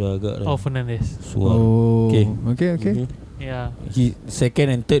Udah agak dah or Fernandes. suar. Oh. Okay. Okay. Yeah. He second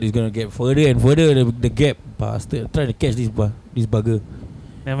and third is gonna get further and further the gap. Bastard. Try to catch this bugger.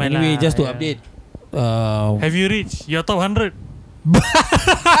 Never mind Anyway, lah, just to yeah. update. Have you reached your top 100?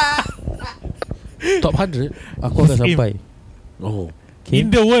 Top 100 aku akan Aim. sampai. Oh. Okay.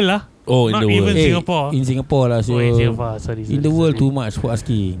 In the world lah. Oh, in Not the even world. Singapore. In Singapore lah. So Oh, in Singapore. Sorry. in the world too much for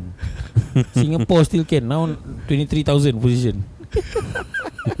asking. Singapore still can. Now 23,000 position.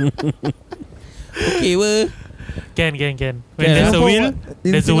 Okay well. Can. When Can, there's a Singapore, will,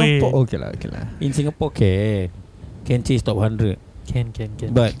 there's a way. Okay lah. In Singapore can chase top 100. Can.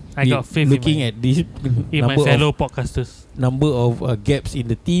 But I got faith in looking my- at this In my fellow podcasters. number of gaps in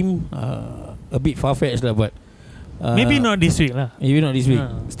the team, a bit far-fetched lah, but Maybe not this week lah. maybe not this week.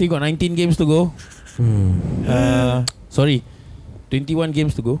 Still got 19 games to go. Sorry, 21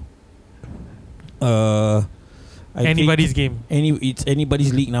 games to go. I Anybody's game. it's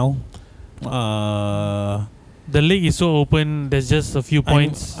anybody's league now. The league is so open. There's just a few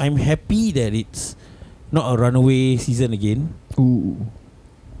points. I'm happy that it's not a runaway season again. Ooh.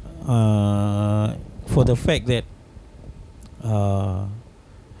 For the fact that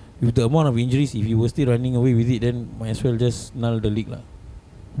with the amount of injuries, if you were still running away with it, then might as well just null the league lah.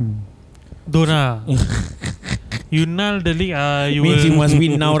 Don't lah. You null the league. You Means you will. must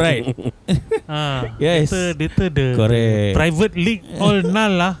win now, right? Yes. Later the Correct. private league all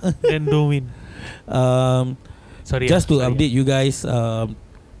null lah. Then don't win. Sorry. Just to sorry. update you guys,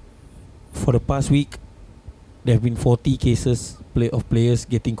 for the past week, there have been 40 cases of players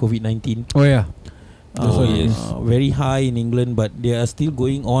getting COVID-19. Oh yeah. Yes. Very high in England, but they are still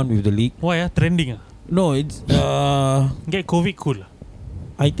going on with the league. Why trending No, it's Get COVID cool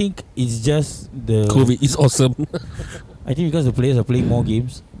I think it's just the COVID is awesome. I think because the players are playing more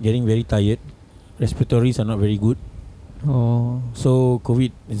games, getting very tired, respiratories are not very good, Oh. so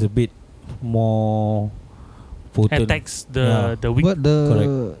COVID is a bit more potent. attacks Yeah. the weak. But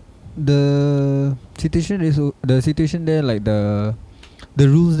Correct. the situation is the situation there, like the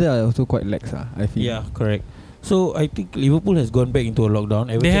rules there are also quite lax. I feel. Yeah, correct. So I think Liverpool has gone back into a lockdown.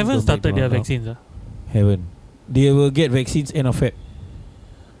 They Everton's haven't gone back started into their lockdown. vaccines. Haven't. They will get vaccines end of Feb,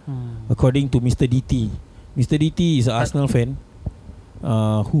 Hmm. according to Mr. DT. Mr. DT is an Arsenal fan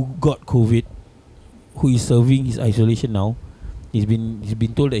who got COVID, who is serving his isolation now. He's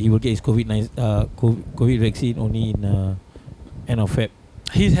been told that he will get his COVID vaccine only in end of Feb.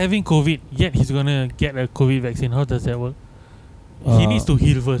 He's having COVID, yet he's gonna get a COVID vaccine. How does that work? He needs to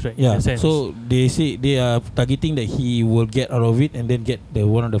heal first, right? Yeah. In a sense. So they say they are targeting that he will get out of it and then get the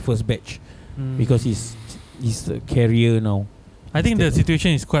one of the first batch because he's a carrier now. I think the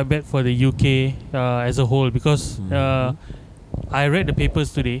situation is quite bad for the UK as a whole because I read the papers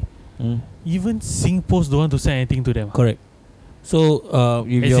today. Even Singpost don't want to send anything to them. Correct. So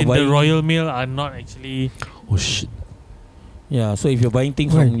if As you're in the buying, Royal Mail are not actually. Oh shit. yeah. So if you're buying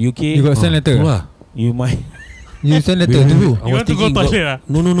things Why? from UK, You got send letter? you might. You send letter to who? You want to go toilet?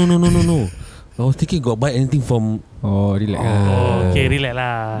 No. I was thinking got buy anything from. Oh, relax. Oh, okay, relax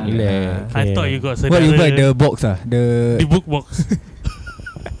lah. Relax. I thought you got What you buy? The the box the book box.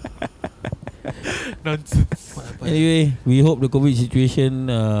 Nonsense. Anyway, we hope the COVID situation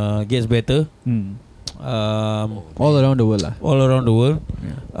gets better. All around the world lah. All around the world.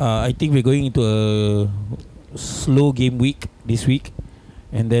 Yeah. I think we're going into a slow game week this week,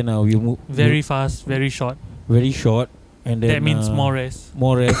 and then we move Very fast, very short. very short, and then That means more rest.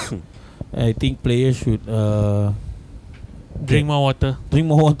 More rest. I think players should Drink more water. drink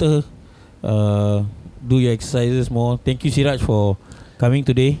more water, do your exercises more. Thank you, Siraj, for coming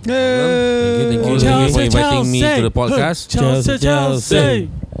today. Thank you for inviting me to the podcast. Chelsea.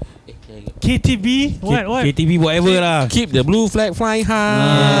 KTB? What? KTB, whatever lah. Keep the blue flag flying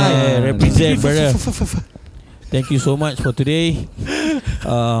high. Represent, brother. Thank you so much for today.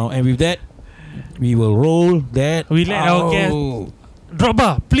 And with that, we will roll that. We let our guest drop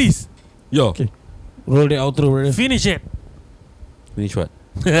bar, please. Yo, Okay. Roll that outro, brother. Finish it. finish what?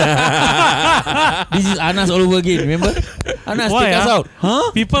 This is Anas all over again. Remember? Anas, Why, take us out.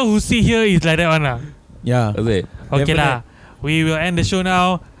 Huh? People who sit here is like that one lah. Yeah. Okay. Okay lah. We will end the show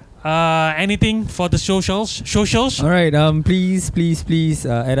now. Anything for the socials? Alright, please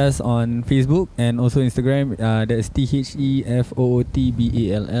add us on Facebook and also Instagram. That's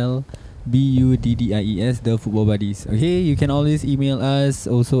TheFootballBuddies, the Football Buddies. Okay, you can always email us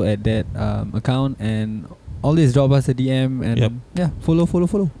also at that account and always drop us a DM and Yep. follow.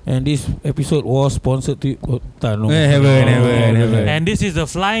 And this episode was sponsored to no. Never. And this is the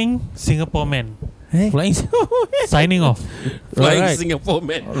Flying Singapore Man Flying. signing off. Flying Alright. Singapore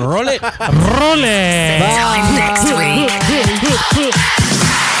man. Roll it. Roll it. Time next week.